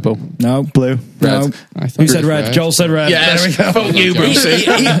 Purple. No. Blue. No. I thought Who it said was red? Joel said red. There we go. Fuck you, Brucey.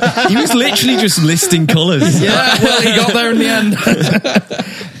 He was literally just listing colours. Yeah, well, he got there in the end.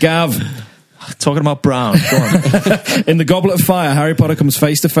 Gav, Talking about brown. Go on. in the Goblet of Fire, Harry Potter comes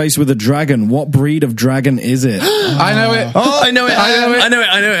face to face with a dragon. What breed of dragon is it? I know it. Oh, I know it.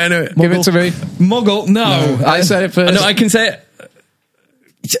 I know it. Give it to me. Muggle? No. I said it first. No, I can say it.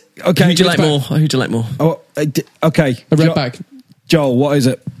 Okay. Who'd you like more? Who'd you like more? Oh, okay. A redback. Joel, what is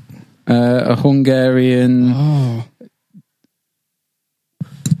it? A Hungarian. Oh.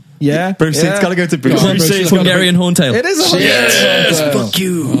 Yeah? Bruce, it's got to go to Bruce. Go on, Bruce. It's gotta be- Hungarian horntail. It is a Fuck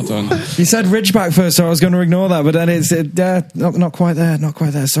you. Well done. You said Ridgeback first, so I was going to ignore that, but then it's not quite there. Not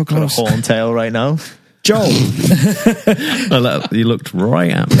quite there. So Got a close. horn tail right now. Joel. Well, you looked right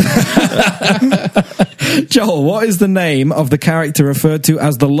at me. Joel, what is the name of the character referred to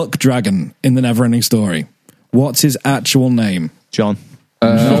as the Luck Dragon in the Neverending Story? What's his actual name? John.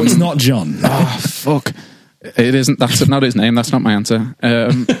 No, it's not John. Fuck. It isn't. That's not his name. That's not my answer.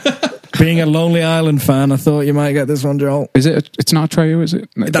 Being a Lonely Island fan, I thought you might get this one, Joel. Is it? It's not Atreyu, is it?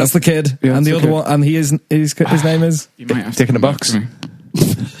 No, That's the kid, Yeah, and that's the the other kid. one, and his name is. You might have Dick in to a come back box. to me.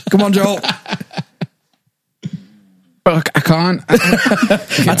 Come on, Joel. Fuck, I can't.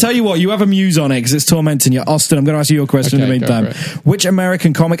 I tell you what, you have a muse on it because it's tormenting you. Austin, I'm going to ask you a question Okay, in the go meantime. for Which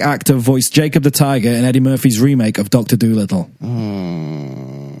American comic actor voiced Jacob the Tiger in Eddie Murphy's remake of Dr. Dolittle?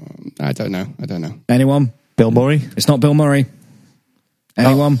 I don't know. Anyone? Bill Murray. It's not Bill Murray.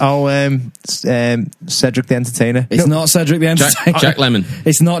 Anyone? Cedric the Entertainer. It's not Cedric the Entertainer. Jack Lemmon.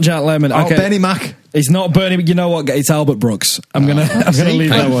 It's not Jack Lemmon. Oh, Okay. Benny Mac. It's not Bernie. You know what? It's Albert Brooks. I'm gonna leave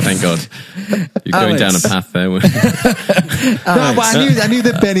that one. Thank God. You're going down a Alex. path there. No, but I knew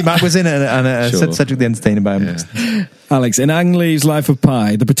that Benny Mac was in it, and I Sure. said Cedric the Entertainer by him. Alex, in Ang Lee's Life of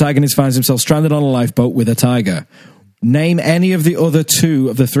Pi, the protagonist finds himself stranded on a lifeboat with a tiger. Name any of the other two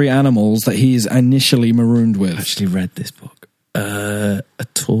of the three animals that he is initially marooned with. I actually read this book. A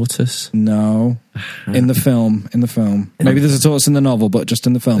tortoise. No, in the film. Maybe there's a tortoise in the novel, but just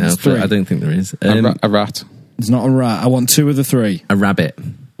in the film. No, There's three. I don't think there is. A rat. It's not a rat. I want two of the three. A rabbit.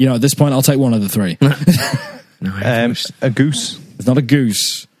 You know, at this point, I'll take one of the three. No, I A goose. It's not a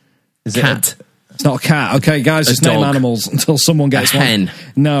goose. Is cat. It's not a cat. Okay, guys, just name dog. animals until someone gets A one. hen.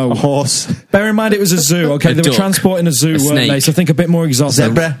 No. A horse. Bear in mind it was a zoo. Okay, A they were duck. transporting a zoo, A weren't snake. they? So think a bit more exotic.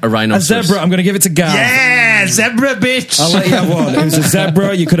 Zebra. A A rhinoceros. zebra. I'm going to give it to Gav. Yeah, zebra, bitch. I'll let you have one. It was a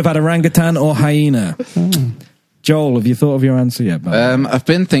zebra. You could have had orangutan or hyena. Joel, have you thought of your answer yet? Bud? I've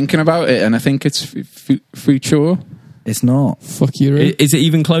been thinking about it, and I think it's future. It's not. Fuck you, Ray. Is it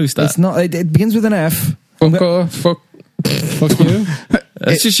even close? That It's not. It begins with an F. Fuck. Fuck you.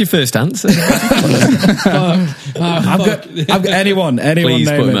 That's just your first answer. I've got anyone Please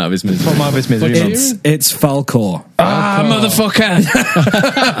name put him it. out of his misery. From Marvel's Misery. It's Falcor. Motherfucker.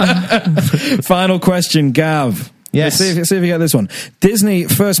 Final question, Gav. Yes. Let's see if you get this one. Disney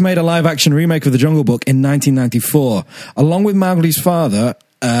first made a live-action remake of The Jungle Book in 1994. Along with Mowgli's father,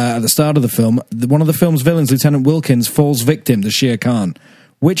 at the start of the film, one of the film's villains, Lieutenant Wilkins, falls victim to Shere Khan.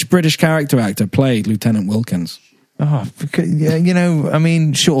 Which British character actor played Lieutenant Wilkins? Oh, yeah, you know, I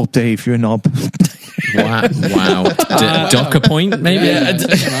mean, shut up, Dave. You're a knob. Wow. Docker point, maybe?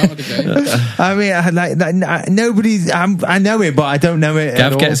 I mean, nobody. I know it, but I don't know it.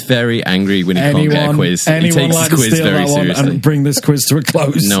 Gav at gets all. very angry when he can't get a quiz. He Anyone takes like the to quiz steal very that one seriously. and bring this quiz to a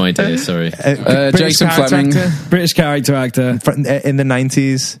close? No idea, sorry. British Jason character Fleming. actor British character actor. in the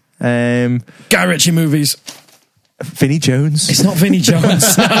 90s. Guy Ritchie movies. Vinnie Jones. It's not Vinnie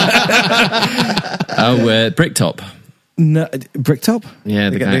Jones. Bricktop. No, Bricktop? Yeah,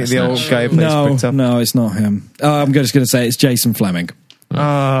 the guy. the old guy who plays No, Bricktop. no, it's not him. I'm just going to say it's Jason Fleming.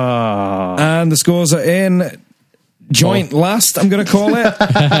 Oh. And the scores are in joint last, I'm going to call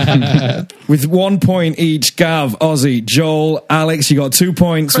it. With 1 point each. Gav, Ozzy, Joel, Alex, you got 2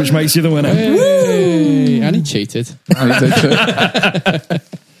 points, which makes you the winner. Hey, and he cheated.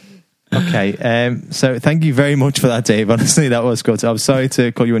 Okay, so thank you very much for that, Dave. Honestly, that was good. I'm sorry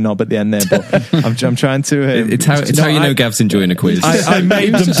to call you a knob at the end there, but I'm trying to. It's how you know Gav's enjoying a quiz. I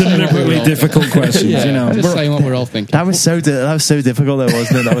made them deliberately difficult questions, you know. Just saying what we're all thinking. That was so difficult, though,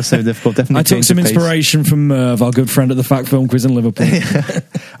 wasn't it? That was so difficult. Definitely. I took changed some the pace. inspiration from Merv, our good friend at the Fact Film Quiz in Liverpool.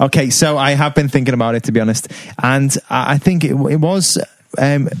 Okay, so I have been thinking about it, to be honest, and I think it was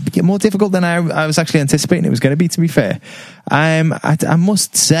more difficult than I was actually anticipating it was going to be, to be fair. I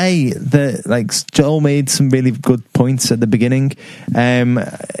must say that, like, Joel made some really good points at the beginning, and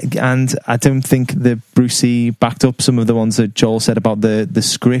I don't think that Brucey backed up some of the ones that Joel said about the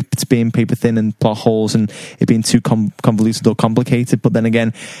script being paper thin and plot holes and it being too convoluted or complicated. But then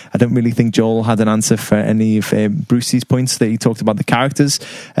again, I don't really think Joel had an answer for any of Brucey's points that he talked about the characters,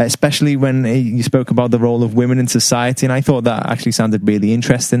 especially when he spoke about the role of women in society, and I thought that actually sounded really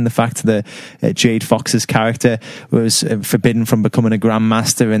interesting. The fact that Jade Fox's character was forbidden from becoming a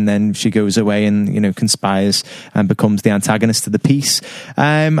grandmaster, and then she goes away and, you know, conspires and becomes the antagonist of the piece.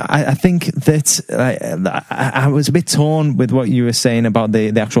 I think that I was a bit torn with what you were saying about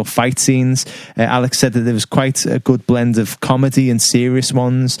the actual fight scenes. Alex said that there was quite a good blend of comedy and serious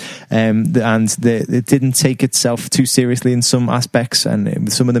ones, and it didn't take itself too seriously in some aspects, and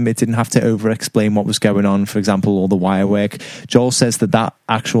with some of them it didn't have to over-explain what was going on. For example, all the wire work. Joel says that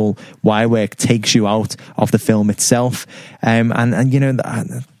actual wire work takes you out of the film itself, and you know,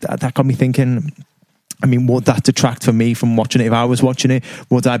 that got me thinking. I mean, would that detract for me from watching it? If I was watching it,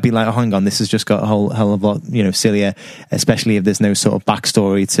 would I be like, oh, hang on, this has just got a whole hell of a lot, you know, sillier, especially if there's no sort of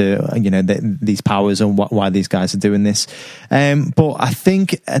backstory to, you know, these powers and why these guys are doing this. But I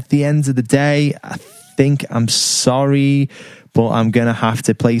think at the end of the day, I'm sorry, but I'm going to have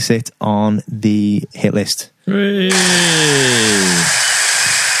to place it on the hit list.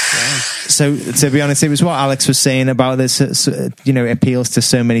 So, to be honest, it was what Alex was saying about this, it appeals to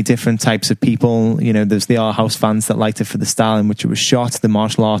so many different types of people. There's the art house fans that liked it for the style in which it was shot. The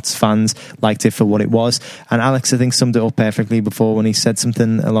martial arts fans liked it for what it was. And Alex, I think, summed it up perfectly before when he said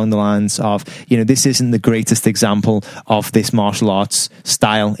something along the lines of, this isn't the greatest example of this martial arts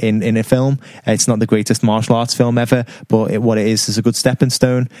style in a film. It's not the greatest martial arts film ever, but what it is a good stepping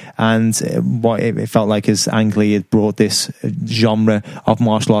stone. And what it felt like is Ang Lee had brought this genre of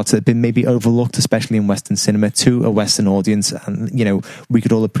martial arts that had been maybe overlooked, especially in Western cinema, to a Western audience. And, we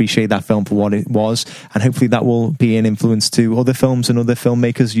could all appreciate that film for what it was. And hopefully that will be an influence to other films and other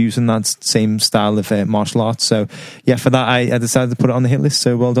filmmakers using that same style of martial arts. So, yeah, for that, I decided to put it on the hit list.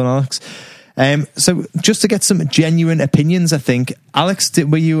 So well done, Alex. So just to get some genuine opinions, I think, Alex,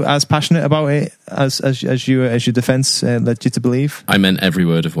 were you as passionate about it as your defense led you to believe? I meant every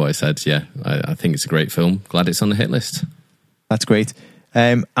word of what I said. Yeah, I think it's a great film. Glad it's on the hit list. That's great.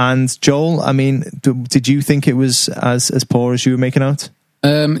 And Joel, I mean, did you think it was as poor as you were making out?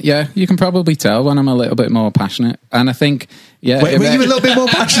 Yeah, you can probably tell when I'm a little bit more passionate, and I think, yeah, were you a little bit more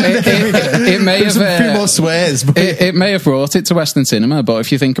passionate? It may have a few more swears. It may have brought it to Western cinema, but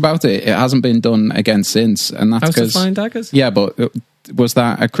if you think about it, it hasn't been done again since, and that's because Flying Daggers. Yeah, but was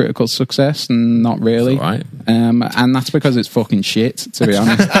that a critical success? Not really. Right. And that's because it's fucking shit, to be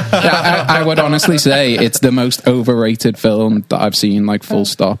honest. I would honestly say it's the most overrated film that I've seen, like, full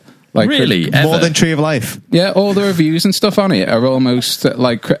stop. Like, really? More than Tree of Life? Yeah, all the reviews and stuff on it are almost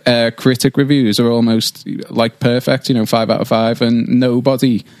like critic reviews are almost like perfect, 5 out of 5, and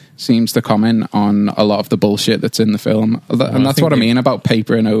nobody seems to comment on a lot of the bullshit that's in the film. And that's what I mean about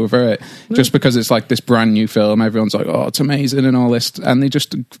papering over it. Just because it's like this brand new film, everyone's like, oh, it's amazing and all this, and they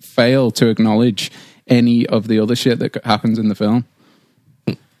just fail to acknowledge any of the other shit that happens in the film.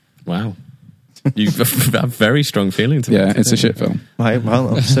 Wow. You've got very strong feelings about it. Yeah, it's a shit film. Right,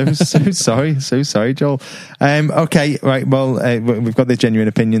 well, I'm so sorry, Joel. Okay, right, well, we've got the genuine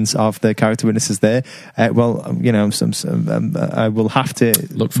opinions of the character witnesses there. I will have to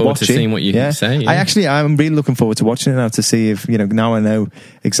look forward to seeing what you say. Yeah. I'm really looking forward to watching it now to see if, now I know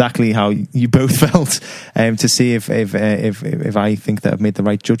exactly how you both felt, to see if I think that I've made the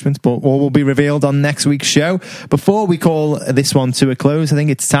right judgment. But all will be revealed on next week's show. Before we call this one to a close, I think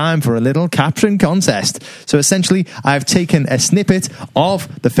it's time for a little caption contest. So essentially, I've taken a snippet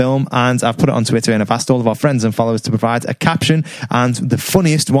of the film and I've put it on Twitter, and I've asked all of our friends and followers to provide a caption, and the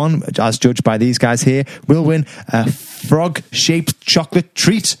funniest one, as judged by these guys here, will win a frog-shaped chocolate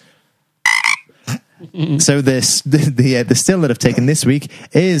treat. So the still that I've taken this week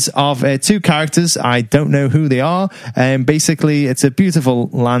is of two characters. I don't know who they are. Basically, it's a beautiful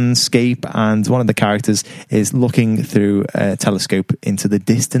landscape, and one of the characters is looking through a telescope into the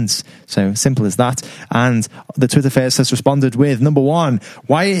distance. So simple as that. And the Twitterverse has responded with number 1: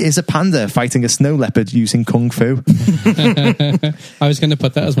 why is a panda fighting a snow leopard using kung fu? I was going to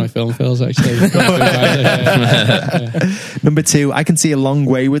put that as my film fills, actually. Number 2: I can see a long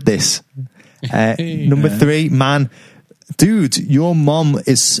way with this. Number 3: man, dude, your mom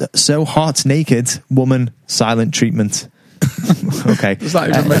is so hot naked. Woman, silent treatment. Okay. Does that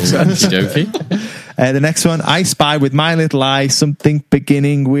even make sense? The next one: I spy with my little eye something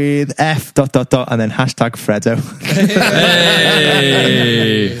beginning with F ... and then #Fredo.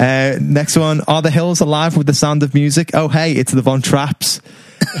 Hey. Next one: are the hills alive with the sound of music? Oh hey, it's the Von Trapps.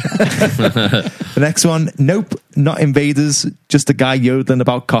 The next one: nope, not invaders, just a guy yodeling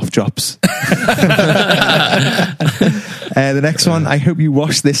about cough drops. The next one: I hope you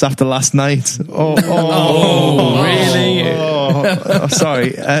washed this after last night. Oh, really?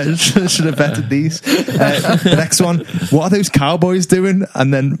 Sorry, should have vetted these. The next one: what are those cowboys doing?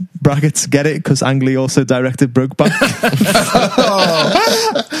 And then brackets, get it, because Ang Lee also directed Brokeback.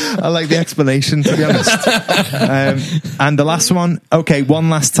 I like the explanation, to be honest. And the last one: okay, one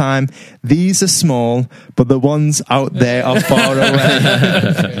last time, these are small, but the ones out there are far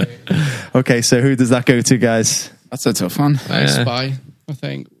away. Okay, so who does that go to, guys? That's a tough one. I Spy, I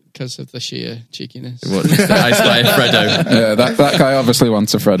think, because of the sheer cheekiness. I Spy Fredo. Yeah, that guy obviously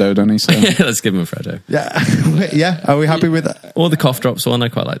wants a Fredo, doesn't he? So. Yeah, let's give him a Fredo. Yeah. Are we happy with that? Or the cough drops one. I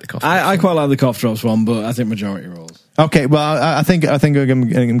quite like the cough drops. I quite like the cough drops one, but I think majority rules. Okay, well, I think I'm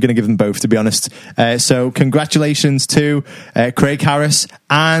going to give them both, to be honest. So congratulations to Craig Harris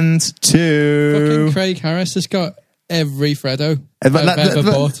and to... Fucking Craig Harris has got every Fredo. ever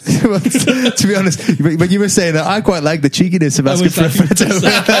bought. To be honest, when you were saying that, I quite like the cheekiness of asking for a Freddo.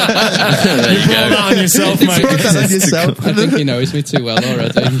 There you Brought that go. on yourself, Brought that on mate. yourself. I think he knows me too well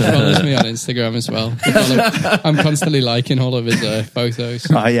already. He follows me on Instagram as well. I'm constantly liking all of his photos.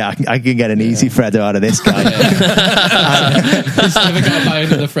 Oh yeah, I can get an easy Freddo out of this guy. He's never going to buy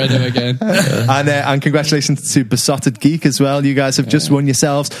another Freddo again. And congratulations to Besotted Geek as well. You guys have just won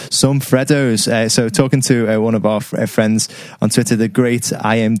yourselves some Freddos. So talking to one of our friends on Twitter, the great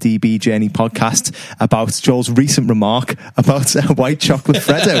IMDb Journey podcast, about Joel's recent remark about white chocolate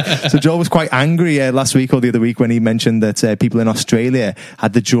Freddo. So Joel was quite angry last week or the other week when he mentioned that people in Australia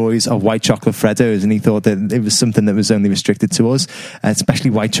had the joys of white chocolate Freddos, and he thought that it was something that was only restricted to us, especially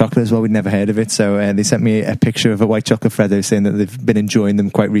white chocolate as well. We'd never heard of it. So they sent me a picture of a white chocolate Freddo saying that they've been enjoying them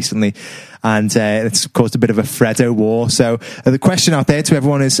quite recently, and it's caused a bit of a Freddo war. So the question out there to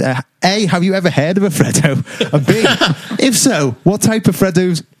everyone is, A, have you ever heard of a Freddo? And B, if so, what type of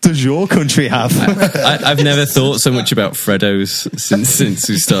Freddos does your country have? I've never thought so much about Freddos since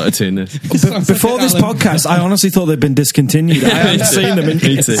we started doing this. Before this podcast, I honestly thought they'd been discontinued. I haven't seen them in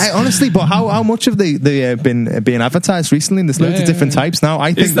years. Honestly, but how much have they been being advertised recently? And there's loads of different types now.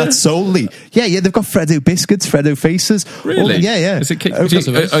 I think that's solely. Yeah, they've got Freddo biscuits, Freddo faces. Really? Yeah. Is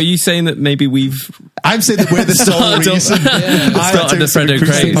it, are you saying that maybe we've... I'm saying that we're the sole reason. Started the Freddo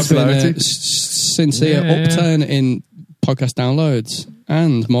craze. Sincere upturn in podcast downloads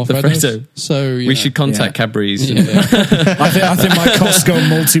and more The Freddos. Freddo. So We should contact Cadbury's. Yeah. I think my Costco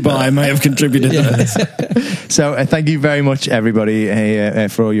multi-buy may have contributed to this. So thank you very much, everybody,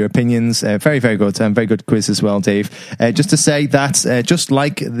 for all your opinions. Very, very good. Very good quiz as well, Dave. Just to say that, just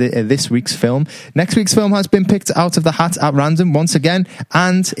like this week's film, next week's film has been picked out of the hat at random once again,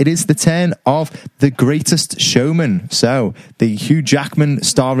 and it is the turn of The Greatest Showman. So the Hugh Jackman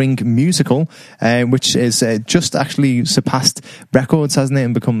starring musical, which is just actually surpassed records, hasn't it,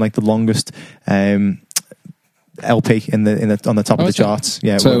 and become like the longest LP on the top of the charts.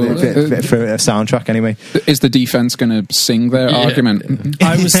 Yeah, So, for a soundtrack anyway. Is the defense going to sing their argument?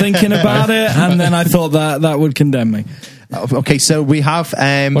 I was thinking about it, and then I thought that would condemn me. Okay, so we have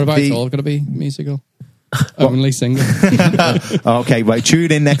what about it's all going to be musical? Only single. Okay, right.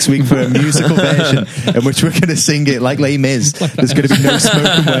 Tune in next week for a musical version in which we're going to sing it like Les Mis. There's going to be no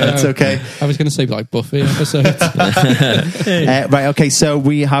spoken words. Okay. I was going to say like Buffy episode. Right. Okay. So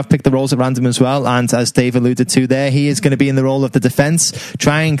we have picked the roles at random as well, and as Dave alluded to there, he is going to be in the role of the defence,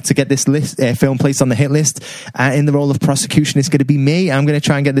 trying to get this film placed on the hit list. In the role of prosecution, it's going to be me. I'm going to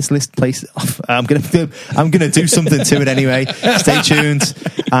try and get this list placed off. I'm going to do something to it anyway. Stay tuned.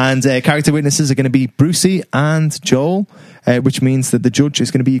 And character witnesses are going to be Brucey and Joel, which means that the judge is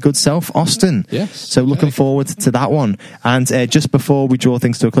going to be your good self, Austin. Yes. So looking forward to that one. And just before we draw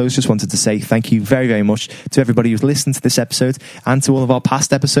things to a close, just wanted to say thank you very, very much to everybody who's listened to this episode and to all of our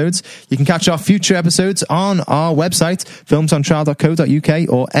past episodes. You can catch our future episodes on our website,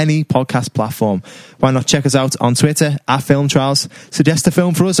 filmsontrial.co.uk, or any podcast platform. Why not check us out on Twitter @FilmTrials? Suggest a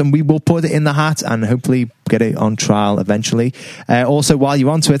film for us and we will put it in the hat and hopefully get it on trial eventually. Also, while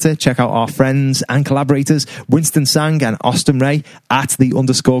you're on Twitter, check out our friends and collaborators, Winston Sang and Austin Ray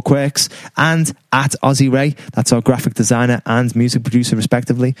 @the_quirks and @Aussie Ray. That's our graphic designer and music producer,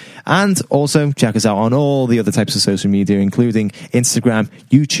 respectively. And also check us out on all the other types of social media, including Instagram,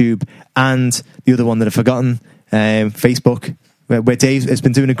 YouTube, and the other one that I've forgotten, Facebook, where Dave has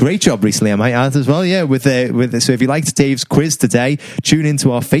been doing a great job recently, I might add as well. Yeah, so if you liked Dave's quiz today, tune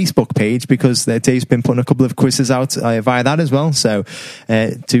into our Facebook page because Dave's been putting a couple of quizzes out via that as well. So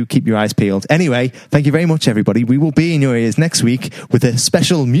do keep your eyes peeled. Anyway, thank you very much, everybody. We will be in your ears next week with a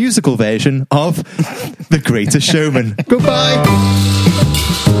special musical version of The Greatest Showman. Goodbye.